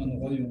nag-run yung ano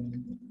ko, yung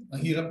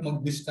mahirap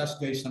mag-discuss,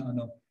 guys, ng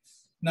ano.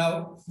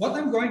 Now, what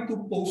I'm going to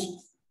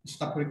post,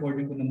 stop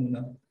recording ko na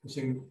muna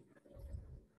kasi